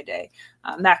 That made my day."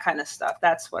 That kind of stuff.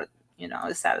 That's what,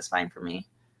 is satisfying for me.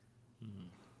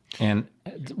 And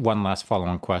one last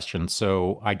follow-on question.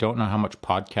 So I don't know how much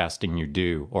podcasting you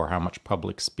do or how much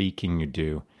public speaking you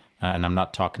do. And I'm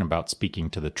not talking about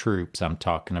speaking to the troops. I'm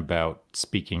talking about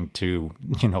speaking to,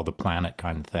 the planet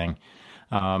kind of thing.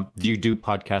 Do you do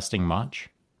podcasting much?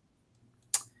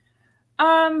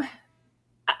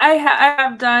 I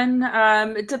have done,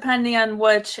 depending on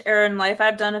which era in life,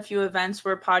 I've done a few events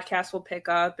where podcasts will pick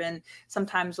up, and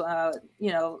sometimes, I've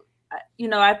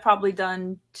probably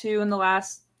done 2 in the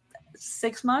last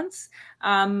 6 months.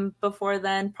 Before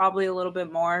then, probably a little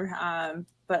bit more.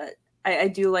 But I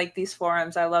do like these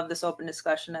forums. I love this open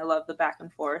discussion. I love the back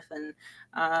and forth. And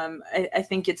I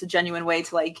think it's a genuine way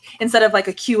to, like, instead of like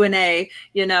a Q&A,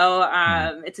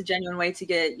 it's a genuine way to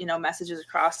get, messages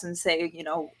across and say,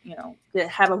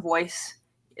 have a voice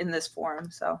in this forum.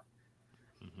 So.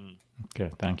 Okay.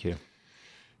 Thank you.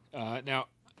 Now,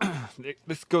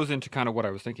 this goes into kind of what I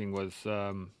was thinking was,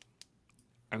 I'm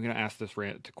going to ask this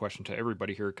question to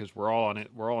everybody here because we're all on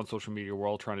it. We're all on social media. We're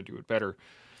all trying to do it better.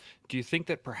 Do you think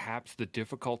that perhaps the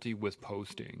difficulty with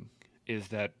posting is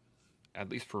that, at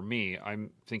least for me,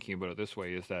 I'm thinking about it this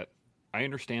way, is that I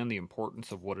understand the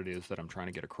importance of what it is that I'm trying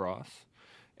to get across,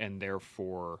 and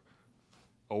therefore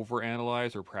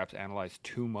overanalyze or perhaps analyze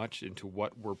too much into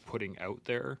what we're putting out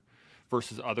there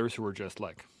versus others who are just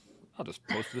like, I'll just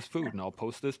post this food and I'll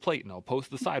post this plate and I'll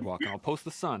post the sidewalk and I'll post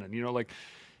the sun. And, like,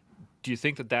 do you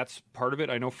think that that's part of it?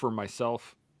 I know for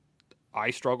myself,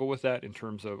 I struggle with that in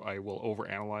terms of I will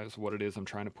overanalyze what it is I'm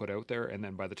trying to put out there. And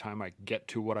then by the time I get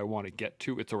to what I want to get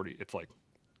to, it's like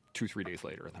 2-3 days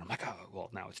later. And then I'm like, oh, well,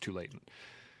 now it's too late.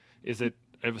 Is it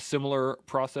a similar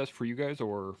process for you guys,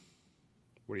 or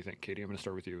what do you think, Katie? I'm going to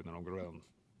start with you, and then I'll go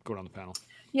down the panel.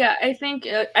 Yeah, I think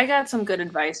I got some good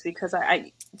advice because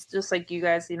I just like you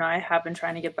guys, I have been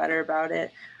trying to get better about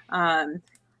it.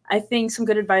 I think some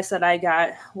good advice that I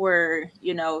got were,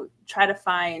 try to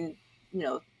find,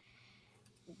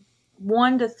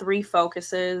 1 to 3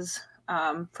 focuses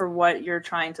for what you're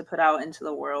trying to put out into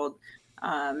the world.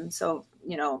 So,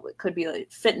 it could be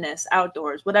like fitness,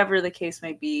 outdoors, whatever the case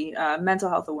may be, mental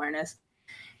health awareness.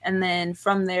 And then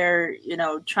from there,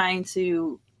 trying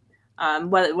to,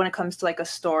 when it comes to like a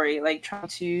story, like trying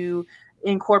to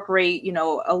incorporate,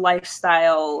 a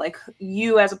lifestyle, like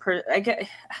you as a person.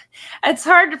 It's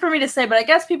hard for me to say, but I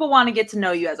guess people want to get to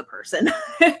know you as a person.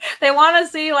 They want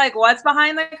to see like what's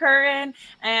behind the curtain,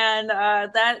 and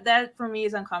that for me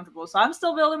is uncomfortable. So I'm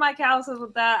still building my calluses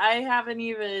with that. I haven't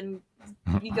even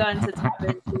begun to tap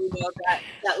into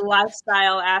that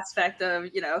lifestyle aspect of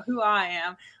who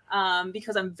I am,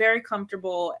 because I'm very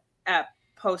comfortable at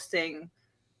posting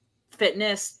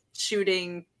fitness,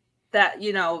 shooting, that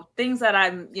things that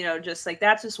I'm just like,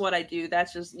 that's just what I do.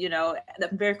 That's just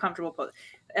I'm very comfortable.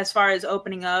 As far as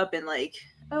opening up and like,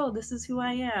 oh, this is who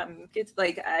I am, it's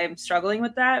like I'm struggling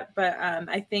with that. But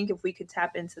I think if we could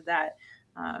tap into that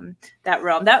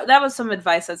realm, that was some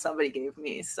advice that somebody gave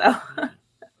me. So I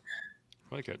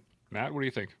like it. Matt, what do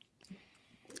you think?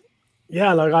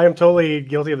 Yeah, like I am totally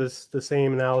guilty of the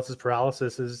same analysis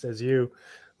paralysis as you.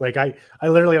 Like I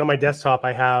literally on my desktop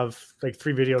I have like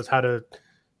 3 videos how to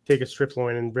take a strip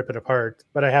loin and rip it apart,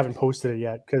 but I haven't posted it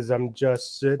yet because I'm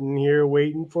just sitting here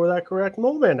waiting for that correct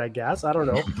moment, I guess. I don't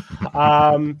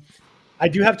know. I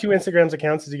do have 2 Instagrams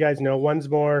accounts, as you guys know. One's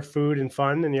more food and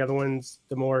fun, and the other one's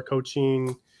the more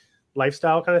coaching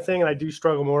lifestyle kind of thing. And I do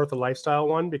struggle more with the lifestyle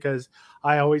one because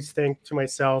I always think to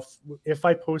myself, if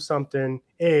I post something,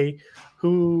 A,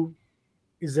 who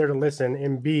is there to listen?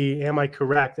 And B, am I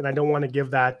correct? And I don't want to give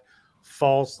that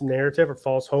false narrative or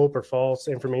false hope or false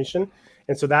information.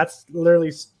 And so that's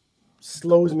literally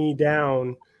slows me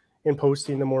down in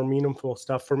posting the more meaningful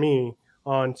stuff for me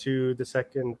onto the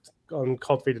second on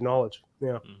cultivated knowledge.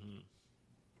 Yeah. Mm-hmm.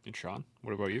 And Sean,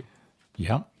 what about you?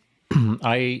 Yeah.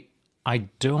 I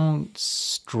don't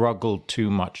struggle too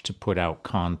much to put out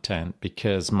content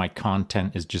because my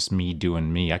content is just me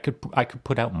doing me. I could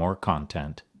put out more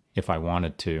content if I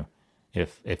wanted to,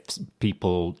 if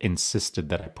people insisted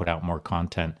that I put out more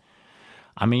content.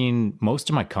 I mean, most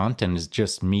of my content is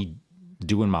just me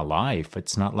doing my life.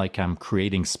 It's not like I'm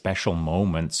creating special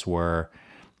moments where,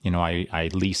 I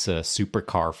lease a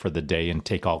supercar for the day and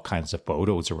take all kinds of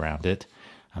photos around it.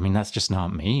 I mean, that's just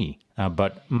not me.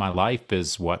 But my life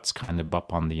is what's kind of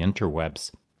up on the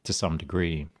interwebs to some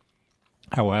degree.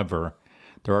 However,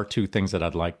 there are 2 things that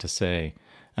I'd like to say.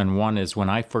 And one is when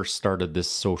I first started this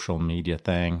social media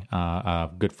thing,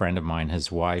 a good friend of mine,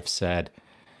 his wife said,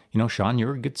 Sean,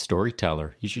 you're a good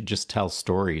storyteller. You should just tell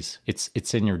stories.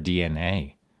 It's in your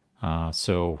DNA.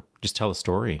 So just tell a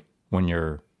story when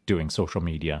you're doing social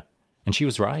media. And she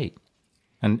was right.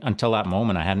 And until that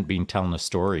moment, I hadn't been telling a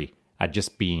story. I'd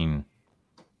just been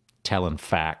telling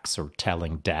facts or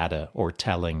telling data or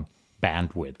telling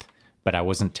bandwidth. But I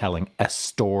wasn't telling a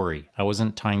story. I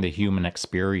wasn't tying the human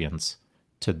experience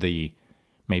to the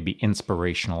maybe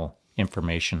inspirational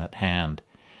information at hand.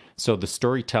 So the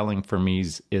storytelling for me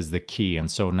is the key. And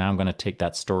so now I'm going to take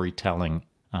that storytelling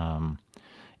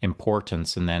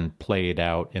importance and then play it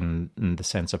out in the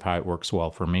sense of how it works well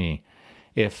for me.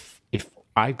 If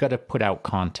I've got to put out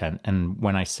content, and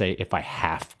when I say if I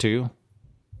have to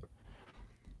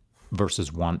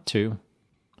versus want to,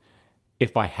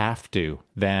 if I have to,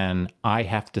 then I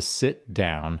have to sit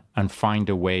down and find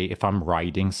a way, if I'm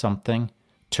writing something,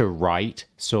 to write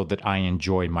so that I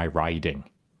enjoy my writing.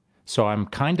 So I'm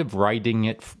kind of writing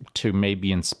it to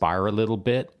maybe inspire a little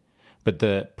bit, but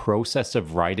the process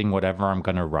of writing whatever I'm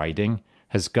going to writing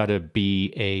has got to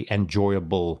be a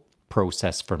enjoyable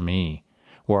process for me,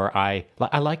 where I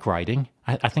like writing.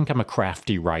 I think I'm a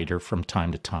crafty writer from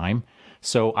time to time,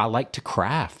 so I like to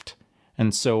craft.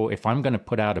 And so if I'm going to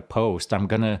put out a post, I'm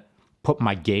going to put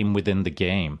my game within the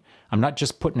game. I'm not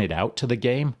just putting it out to the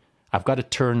game. I've got to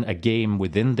turn a game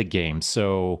within the game.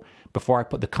 So before I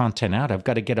put the content out, I've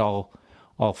got to get all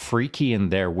freaky in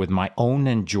there with my own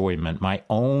enjoyment, my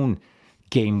own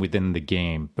game within the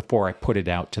game before I put it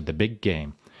out to the big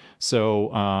game.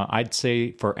 So I'd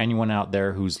say for anyone out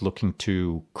there who's looking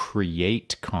to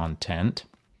create content,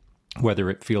 whether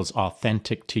it feels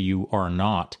authentic to you or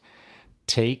not,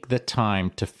 take the time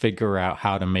to figure out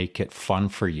how to make it fun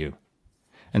for you.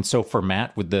 And so for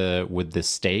Matt, with the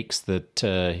steaks that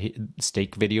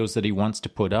steak videos that he wants to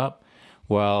put up,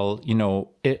 well, you know,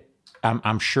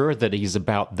 I'm sure that he's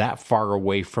about that far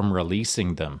away from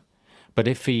releasing them. But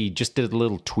if he just did a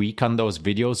little tweak on those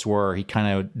videos where he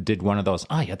kind of did one of those,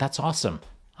 oh yeah, that's awesome,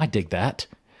 I dig that.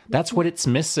 That's what it's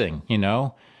missing, you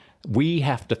know. We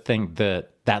have to think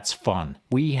that that's fun.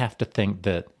 We have to think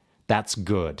that that's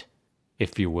good,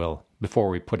 if you will, before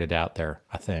we put it out there,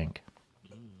 I think.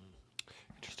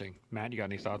 Interesting. Matt, you got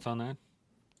any thoughts on that?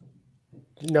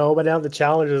 No, but now the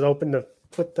challenge is open to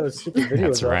put those stupid videos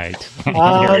That's up. right.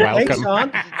 Thanks,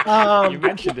 welcome. Sean. You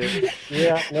mentioned it.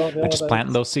 Yeah, no, Just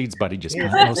planting those seeds, buddy. Just Yeah.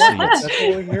 planting those seeds. That's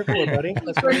what we're here for, buddy. That's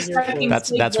what we're here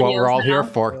That's what we're all here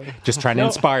for. Just trying to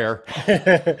inspire.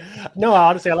 for. No,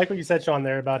 honestly, I like what you said, Sean,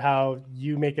 there about how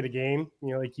you make it a game.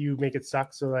 You know, like you make it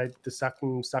suck so that the suck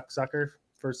can sucker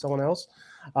for someone else.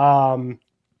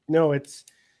 No, it's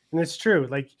true.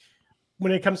 Like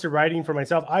when it comes to writing for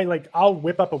myself, I'll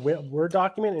whip up a Word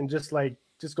document and just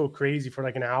go crazy for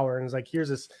like an hour. And it's like, here's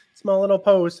this small little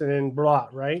post and then blah,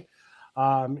 right?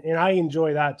 And I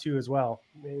enjoy that too as well.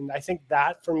 And I think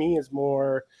that for me is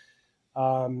more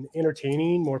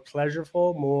entertaining, more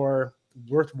pleasurable, more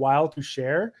worthwhile to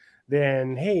share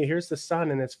than, hey, here's the sun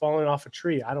and it's falling off a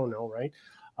tree. I don't know, right?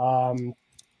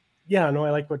 Yeah, no, I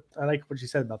like what you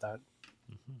said about that.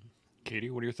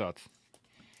 Katie, what are your thoughts?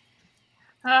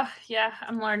 Yeah,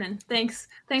 I'm learning. Thanks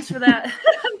for that.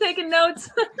 I'm taking notes.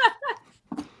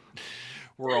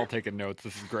 We're all taking notes.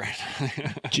 This is great.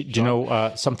 Do you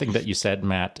know something that you said,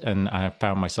 Matt, and I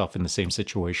found myself in the same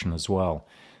situation as well.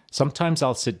 Sometimes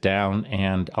I'll sit down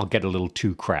and I'll get a little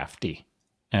too crafty,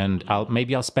 and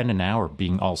I'll spend an hour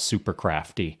being all super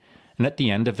crafty, and at the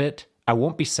end of it, I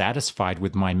won't be satisfied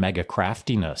with my mega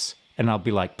craftiness, and I'll be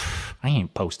like, I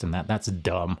ain't posting that. That's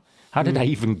dumb. How did I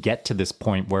even get to this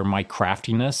point where my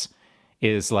craftiness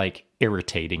is like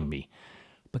irritating me?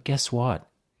 But guess what?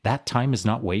 That time is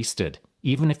not wasted.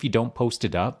 Even if you don't post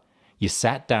it up, you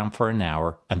sat down for an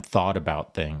hour and thought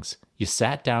about things. You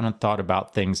sat down and thought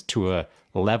about things to a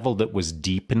level that was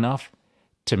deep enough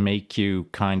to make you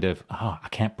kind of, I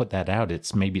can't put that out.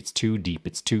 Maybe it's too deep,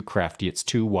 it's too crafty, it's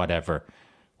too whatever.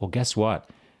 Well, guess what?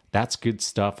 That's good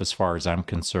stuff as far as I'm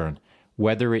concerned.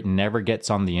 Whether it never gets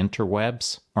on the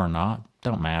interwebs or not,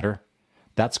 don't matter.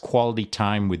 That's quality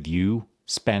time with you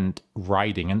spent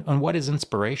writing. And what is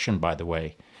inspiration, by the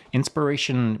way?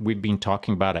 Inspiration, we've been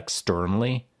talking about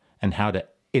externally and how to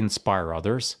inspire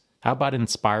others. How about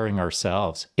inspiring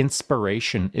ourselves?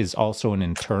 Inspiration is also an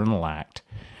internal act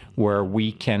where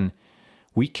we can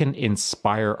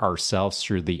inspire ourselves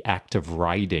through the act of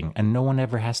writing, and no one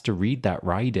ever has to read that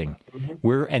writing. Mm-hmm.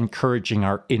 We're encouraging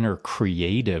our inner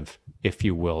creative, if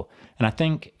you will. And I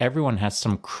think everyone has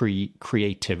some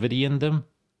creativity in them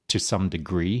to some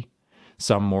degree,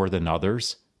 some more than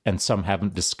others, and some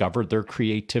haven't discovered their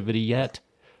creativity yet.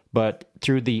 But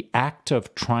through the act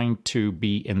of trying to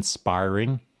be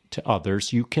inspiring to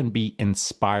others, you can be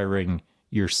inspiring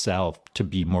yourself to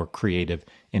be more creative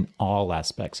in all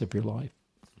aspects of your life.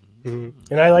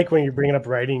 Mm-hmm. And I like when you're bringing up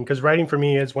writing, because writing for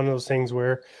me is one of those things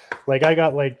where, like, I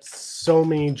got like so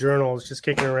many journals just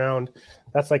kicking around.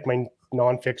 That's like my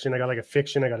nonfiction. I got like a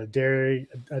fiction. I got a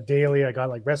daily. I got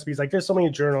like recipes. Like, there's so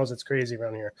many journals. It's crazy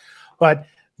around here. But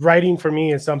writing for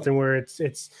me is something where it's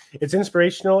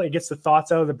inspirational. It gets the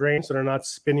thoughts out of the brain, so they're not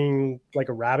spinning like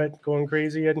a rabbit going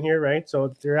crazy in here, right?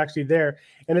 So they're actually there,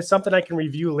 and it's something I can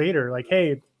review later. Like,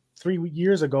 hey, 3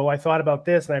 years ago, I thought about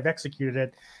this and I've executed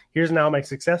it. Here's now my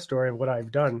success story of what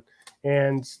I've done.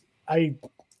 And I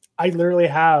literally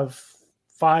have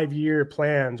 5-year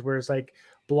plans where it's like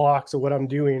blocks of what I'm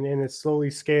doing, and it slowly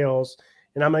scales.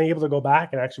 And I'm able to go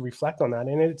back and actually reflect on that.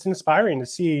 And it's inspiring to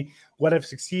see what I've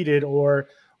succeeded or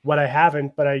what I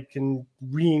haven't, but I can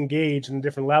re-engage in a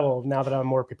different level now that I'm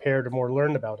more prepared or more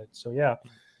learned about it. So, yeah.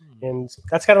 And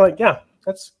that's kind of like, yeah,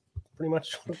 that's pretty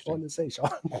much what I wanted to say, Sean.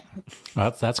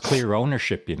 Well, that's clear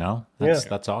ownership, you know?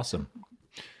 That's awesome.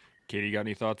 Katie, you got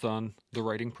any thoughts on the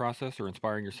writing process or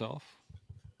inspiring yourself?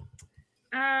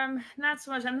 Not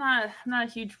so much. I'm not a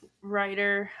huge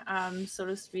writer, so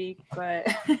to speak, but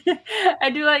I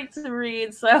do like to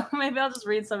read, so maybe I'll just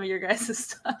read some of your guys'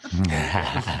 stuff.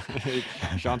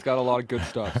 Sean's got a lot of good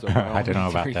stuff. So I don't know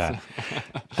about that.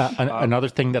 Another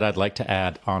thing that I'd like to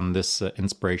add on this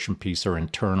inspiration piece or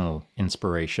internal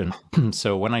inspiration.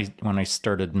 So when I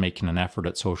started making an effort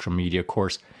at social media, of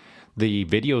course, the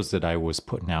videos that I was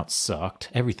putting out sucked.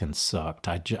 Everything sucked.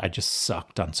 I just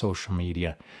sucked on social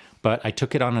media. But I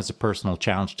took it on as a personal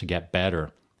challenge to get better.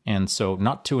 And so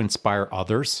not to inspire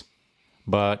others,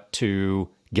 but to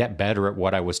get better at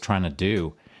what I was trying to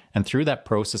do. And through that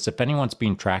process, if anyone's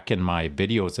been tracking my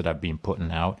videos that I've been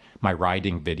putting out, my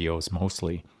riding videos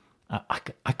mostly,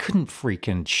 I couldn't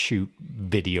freaking shoot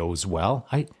videos well.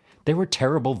 They were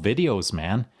terrible videos,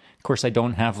 man. Of course, I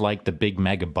don't have like the big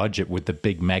mega budget with the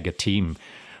big mega team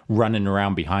running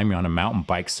around behind me on a mountain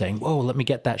bike saying, whoa, let me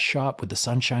get that shot with the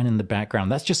sunshine in the background.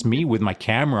 That's just me with my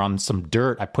camera on some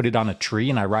dirt. I put it on a tree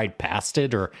and I ride past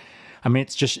it. Or, I mean,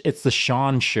 it's the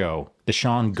Sean show, the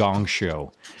Sean Gong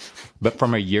show. But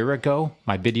from a year ago,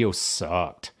 my videos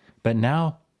sucked. But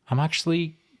now I'm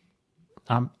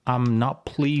not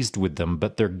pleased with them,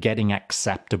 but they're getting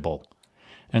acceptable.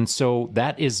 And so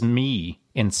that is me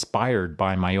inspired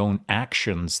by my own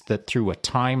actions that through a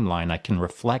timeline I can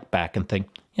reflect back and think,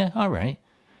 yeah, all right.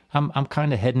 I'm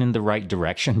kind of heading in the right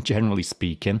direction, generally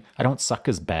speaking. I don't suck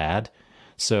as bad.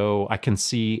 So I can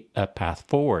see a path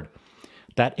forward.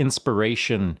 That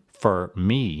inspiration for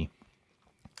me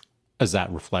as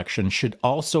that reflection should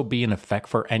also be an effect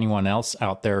for anyone else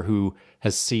out there who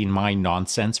has seen my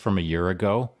nonsense from a year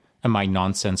ago and my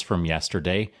nonsense from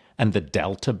yesterday. And the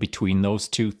delta between those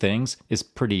two things is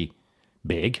pretty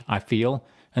big, I feel.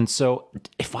 And so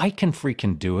if I can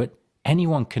freaking do it,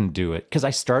 anyone can do it. Because I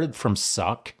started from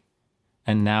suck,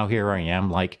 and now here I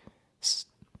am, like,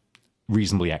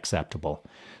 reasonably acceptable.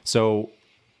 So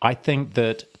I think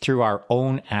that through our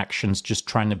own actions, just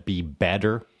trying to be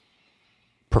better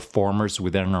performers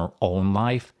within our own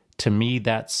life, to me,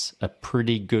 that's a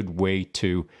pretty good way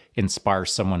to inspire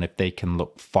someone if they can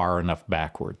look far enough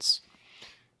backwards.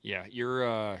 Yeah,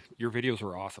 your videos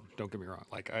were awesome. Don't get me wrong.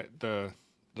 Like the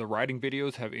riding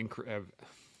videos have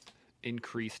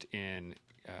increased in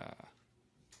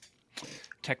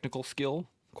technical skill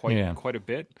quite a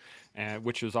bit, and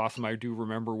which is awesome. I do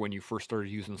remember when you first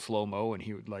started using slow-mo and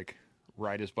he would like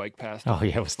ride his bike past. Oh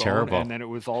yeah, it was terrible. And then it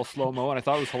was all slow-mo, and I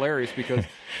thought it was hilarious because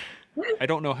I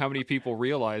don't know how many people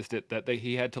realized it that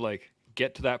he had to like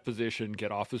get to that position,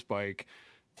 get off his bike,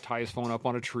 tie his phone up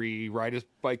on a tree, ride his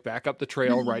bike back up the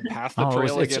trail, ride past the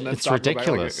trail again. It's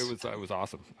ridiculous. It was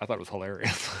awesome. I thought it was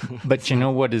hilarious. But you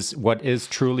know what is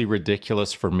truly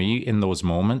ridiculous for me in those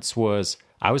moments was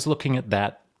I was looking at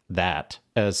that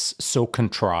as so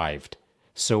contrived,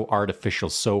 so artificial,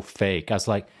 so fake. I was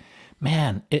like,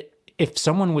 man, if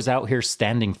someone was out here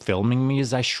standing filming me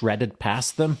as I shredded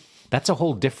past them, that's a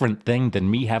whole different thing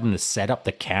than me having to set up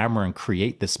the camera and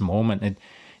create this moment. And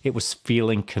it was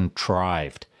feeling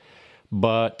contrived.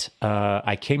 But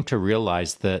I came to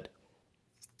realize that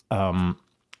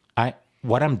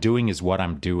what I'm doing is what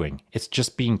I'm doing. It's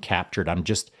just being captured. I'm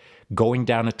just going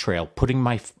down a trail, putting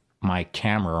my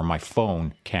camera or my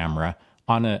phone camera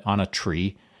on a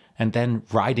tree, and then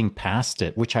riding past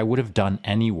it, which I would have done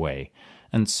anyway.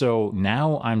 And so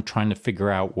now I'm trying to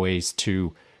figure out ways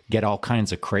to get all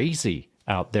kinds of crazy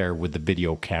out there with the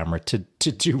video camera, to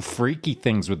do freaky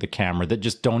things with the camera that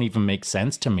just don't even make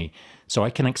sense to me. So I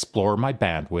can explore my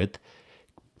bandwidth,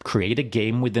 create a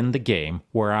game within the game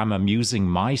where I'm amusing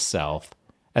myself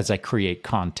as I create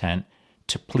content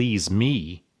to please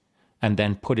me, and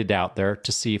then put it out there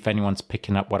to see if anyone's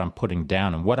picking up what I'm putting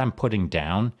down. And what I'm putting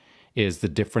down is the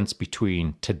difference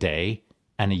between today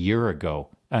and a year ago.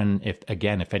 And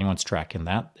if anyone's tracking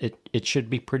that, it should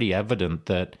be pretty evident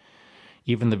that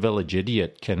even the village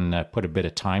idiot can put a bit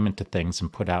of time into things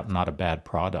and put out not a bad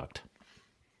product.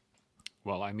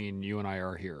 Well, I mean, you and I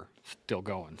are here, still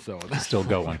going. So still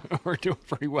going. We're doing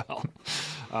pretty well.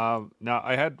 Now,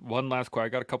 I had one last question. I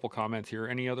got a couple comments here.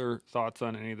 Any other thoughts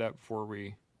on any of that before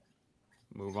we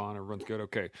move on? Everyone's good?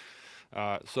 Okay.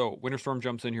 So Winterstorm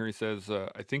jumps in here. He says,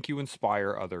 I think you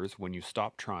inspire others when you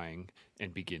stop trying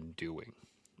and begin doing.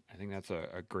 I think that's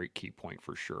a great key point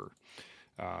for sure.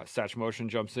 Satch Motion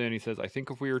jumps in. He says, I think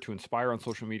if we are to inspire on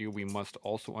social media, we must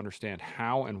also understand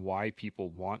how and why people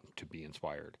want to be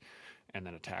inspired, and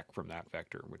then attack from that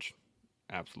vector, which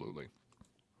absolutely.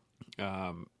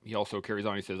 He also carries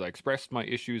on. He says, I expressed my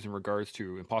issues in regards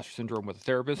to imposter syndrome with a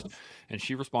therapist, and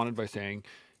she responded by saying,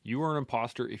 you are an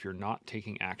imposter if you're not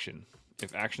taking action.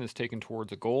 If action is taken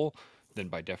towards a goal, then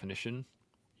by definition,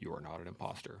 you are not an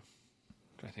imposter.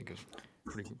 I think is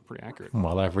pretty accurate.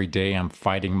 Well, every day I'm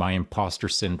fighting my imposter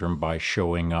syndrome by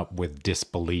showing up with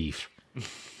disbelief.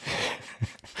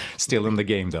 Still in the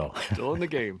game, though. Still in the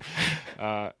game.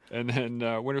 And then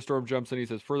Winterstorm jumps in. He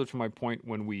says, further to my point,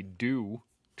 when we do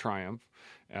triumph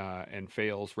and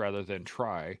fails rather than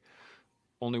try,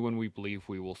 only when we believe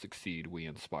we will succeed, we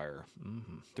inspire.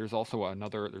 Mm-hmm. There's also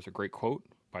there's a great quote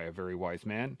by a very wise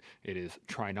man. It is,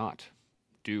 try not,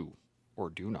 do, or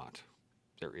do not.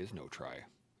 There is no try.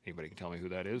 Anybody can tell me who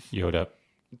that is? Yoda.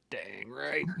 Dang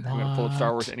right. I'm going to pull up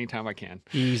Star Wars anytime I can.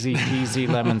 Easy peasy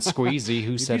lemon squeezy.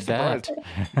 Who said that?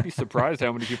 You'd be surprised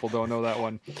how many people don't know that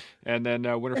one. And then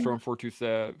Winterstorm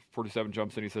 427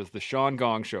 jumps in. He says, the Sean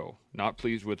Gong Show. Not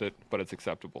pleased with it, but it's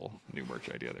acceptable. New merch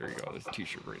idea. There you go. There's a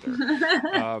t-shirt right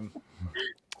there.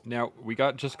 Now, we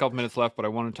got just a couple minutes left, but I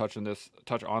want to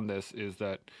touch on this is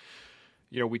that,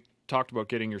 we talked about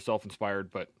getting yourself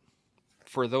inspired, but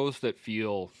for those that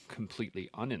feel completely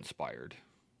uninspired,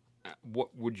 what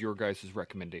would your guys'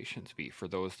 recommendations be for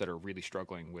those that are really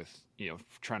struggling with,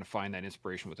 trying to find that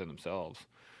inspiration within themselves?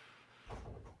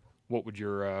 What would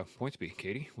your points be,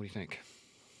 Katie? What do you think?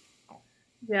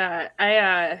 Yeah,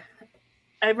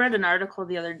 I read an article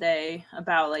the other day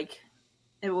about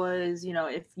it was,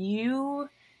 if you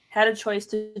had a choice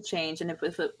to change and if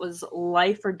it was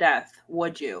life or death,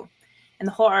 would you? And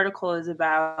the whole article is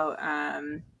about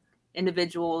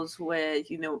individuals with,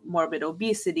 morbid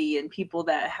obesity and people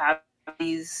that have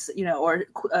these, or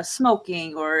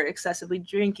smoking or excessively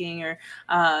drinking or,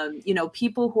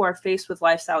 people who are faced with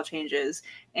lifestyle changes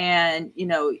and,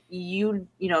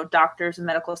 doctors and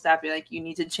medical staff be like, you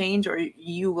need to change or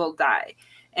you will die.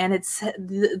 And it's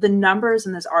the numbers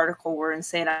in this article were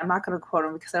insane. I'm not going to quote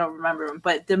them because I don't remember them,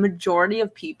 but the majority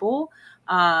of people,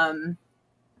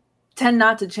 tend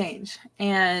not to change.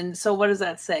 And so what does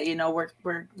that say?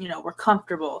 We're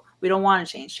comfortable. We don't want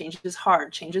to change. Change is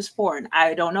hard. Change is foreign.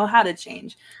 I don't know how to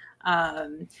change.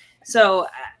 So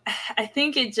I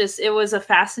think it was a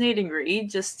fascinating read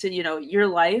just to, your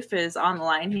life is on the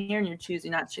line here and you're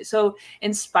choosing not to. So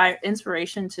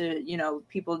inspiration to,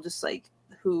 people just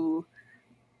who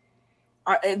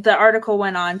the article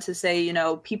went on to say,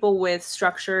 people with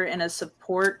structure and a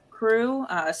support crew,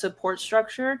 support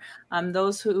structure,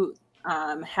 those who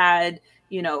had,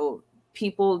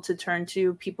 people to turn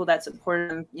to, people that support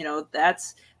them,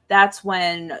 that's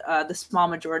when the small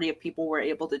majority of people were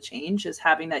able to change, is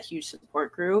having that huge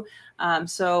support crew.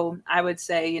 So I would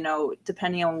say,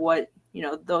 depending on what,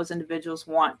 those individuals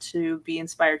want to be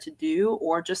inspired to do,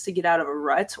 or just to get out of a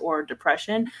rut or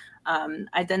depression,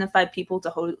 identify people to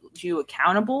hold you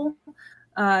accountable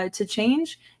to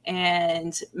change,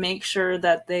 and make sure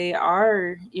that they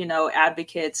are,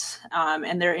 advocates,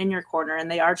 and they're in your corner and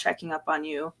they are checking up on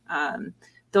you.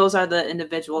 Those are the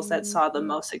individuals that saw the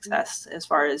most success as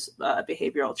far as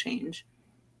behavioral change.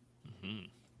 Mm-hmm.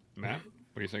 Matt,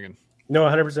 what are you thinking? No,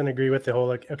 100% agree with the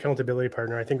whole accountability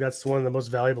partner. I think that's one of the most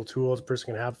valuable tools a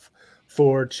person can have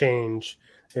for change,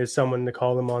 is someone to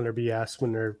call them on their BS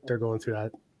when they're going through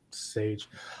that stage.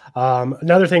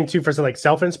 Another thing too, for like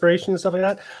self-inspiration and stuff like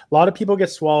that, a lot of people get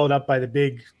swallowed up by the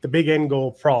big end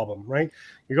goal problem, right?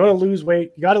 You're going to lose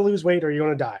weight, you got to lose weight or you're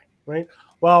going to die, right?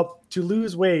 Well, to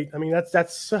lose weight, I mean,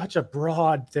 that's such a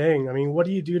broad thing. I mean, what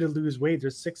do you do to lose weight?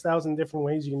 There's 6,000 different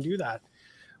ways you can do that.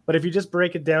 But if you just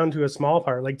break it down to a small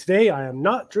part, like today, I am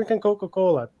not drinking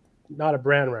Coca-Cola, not a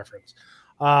brand reference.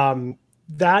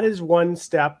 That is one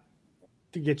step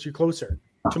to get you closer.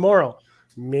 Tomorrow,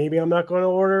 maybe I'm not going to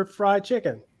order fried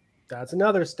chicken. That's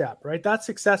another step, right? That's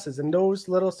successes. And those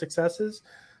little successes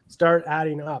start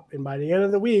adding up. And by the end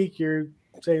of the week, you're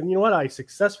saying, you know what? I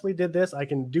successfully did this. I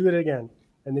can do it again.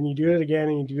 And then you do it again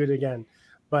and you do it again.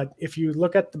 But if you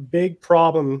look at the big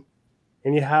problem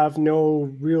and you have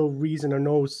no real reason or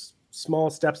no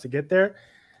small steps to get there,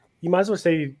 you might as well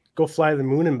say, go fly to the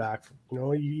moon and back.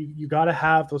 You got to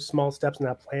have those small steps in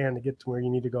that plan to get to where you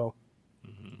need to go.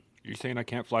 Mm-hmm. You're saying I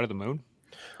can't fly to the moon?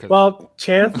 Well,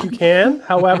 chance you can.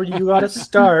 However, you got to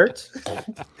start.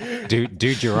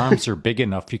 Dude, your arms are big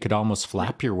enough. You could almost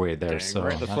flap your way there. Dang, so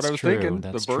right. That's what I was true. thinking.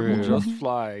 That's the bird true. will just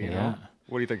fly. You know?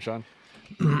 What do you think, Sean?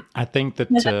 I think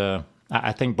that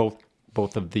I think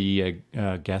both of the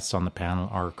guests on the panel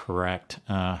are correct.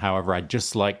 However, I'd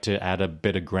just like to add a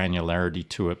bit of granularity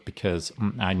to it, because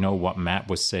I know what Matt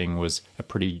was saying was a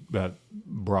pretty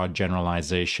broad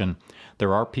generalization.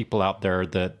 There are people out there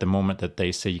that the moment that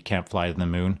they say you can't fly to the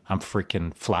moon, I'm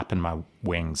freaking flapping my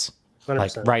wings 100%.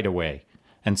 like right away.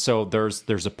 And so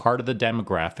there's a part of the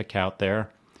demographic out there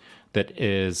that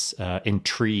is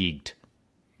intrigued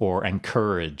or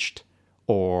encouraged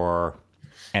or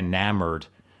enamored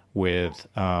with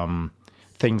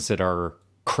things that are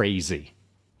crazy,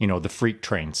 the freak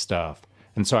train stuff.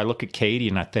 And so I look at Katie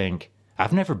and I think,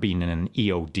 I've never been in an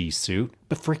EOD suit,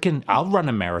 but freaking I'll run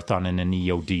a marathon in an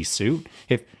EOD suit.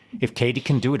 If Katie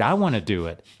can do it, I want to do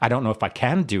it. I don't know if I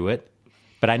can do it,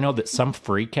 but I know that some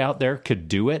freak out there could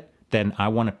do it, then I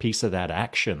want a piece of that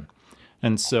action.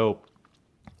 And so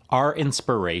our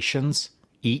inspirations,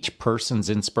 each person's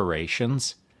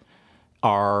inspirations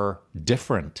are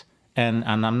different. And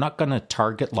I'm not going to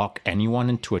target lock anyone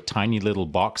into a tiny little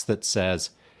box that says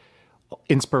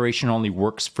inspiration only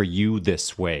works for you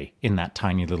this way in that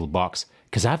tiny little box.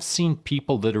 Because I've seen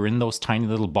people that are in those tiny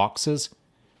little boxes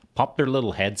pop their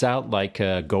little heads out like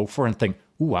a gopher and think,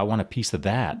 ooh, I want a piece of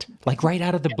that. Like right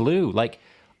out of the blue, like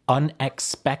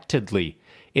unexpectedly.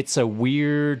 It's a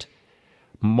weird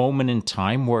moment in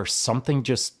time where something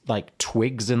just like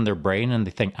twigs in their brain and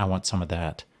they think, I want some of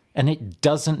that. And it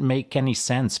doesn't make any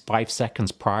sense 5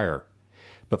 seconds prior.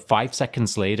 But 5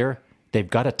 seconds later, they've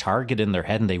got a target in their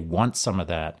head and they want some of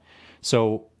that.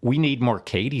 So we need more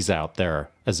Katies out there,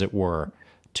 as it were,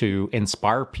 to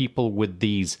inspire people with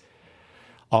these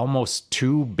almost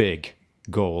too big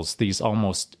goals, these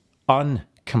almost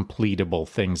uncompletable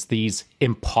things, these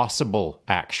impossible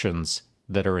actions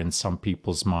that are in some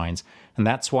people's minds. And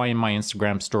that's why in my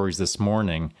Instagram stories this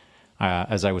morning,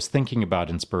 as I was thinking about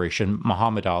inspiration,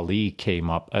 Muhammad Ali came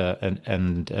up,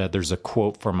 and there's a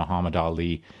quote from Muhammad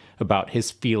Ali about his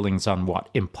feelings on what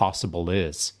impossible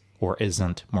is, or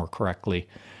isn't, more correctly.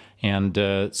 And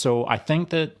so I think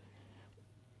that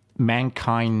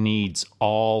mankind needs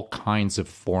all kinds of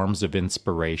forms of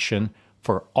inspiration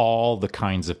for all the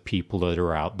kinds of people that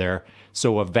are out there.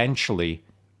 So eventually,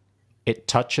 it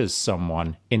touches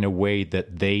someone in a way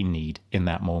that they need in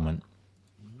that moment.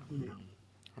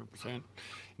 100%.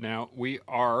 Now, we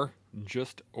are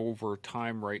just over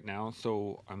time right now,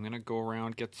 so I'm going to go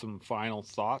around, get some final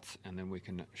thoughts, and then we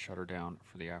can shut her down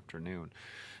for the afternoon.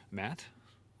 Matt,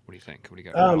 what do you think? What do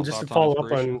you got? Just to follow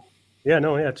up on,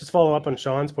 just follow up on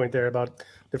Sean's point there about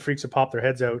the freaks who pop their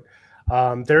heads out.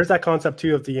 There's that concept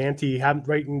too of the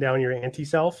writing down your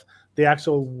anti-self, the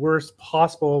actual worst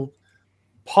possible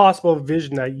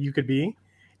vision that you could be,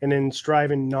 and then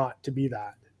striving not to be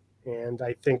that. And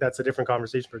I think that's a different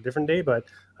conversation for a different day, but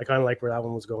I kind of like where that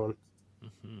one was going.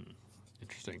 Mm-hmm.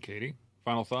 Interesting. Katie,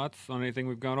 final thoughts on anything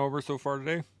we've gone over so far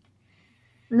today?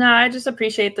 No, I just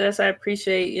appreciate this. I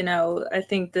appreciate, I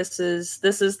think this is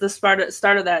the start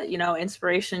of that,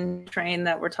 inspiration train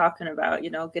that we're talking about,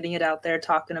 getting it out there,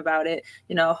 talking about it,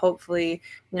 hopefully,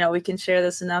 we can share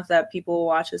this enough that people will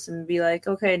watch us and be like,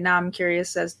 okay, now I'm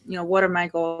curious as, what are my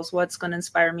goals? What's going to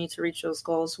inspire me to reach those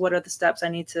goals? What are the steps I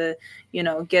need to,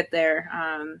 get there?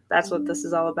 That's what this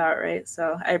is all about, right?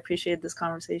 So I appreciate this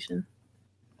conversation.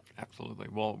 Absolutely.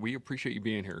 Well, we appreciate you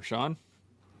being here. Sean?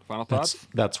 Final thoughts?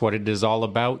 That's what it is all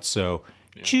about. So,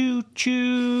 yeah. Choo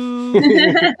choo.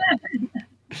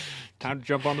 Time to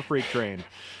jump on the freak train.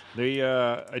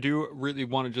 I do really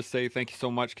want to just say thank you so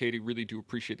much, Katie. Really do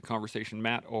appreciate the conversation.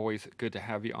 Matt, always good to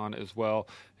have you on as well.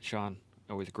 Sean,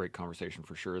 always a great conversation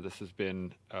for sure. This has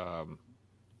been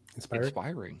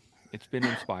inspiring. It's been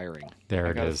inspiring. There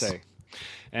it is. Say.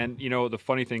 And the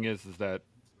funny thing is that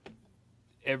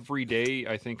every day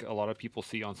I think a lot of people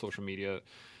see on social media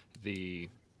the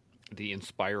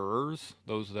inspirers,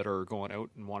 those that are going out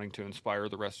and wanting to inspire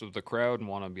the rest of the crowd and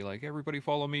want to be like, everybody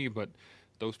follow me. But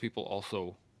those people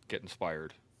also get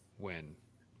inspired when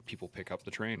people pick up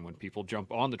the train, when people jump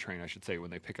on the train, I should say,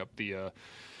 when they pick up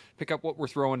what we're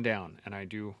throwing down. And I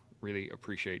do really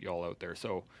appreciate y'all out there.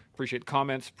 So appreciate the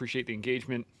comments, appreciate the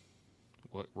engagement.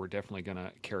 We're definitely going to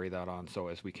carry that on. So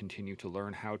as we continue to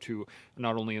learn how to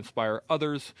not only inspire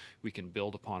others, we can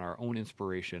build upon our own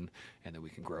inspiration, and then we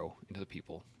can grow into the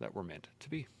people that we're meant to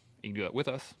be. You can do that with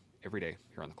us every day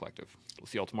here on The Collective. We'll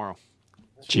see y'all tomorrow.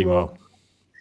 Chimo.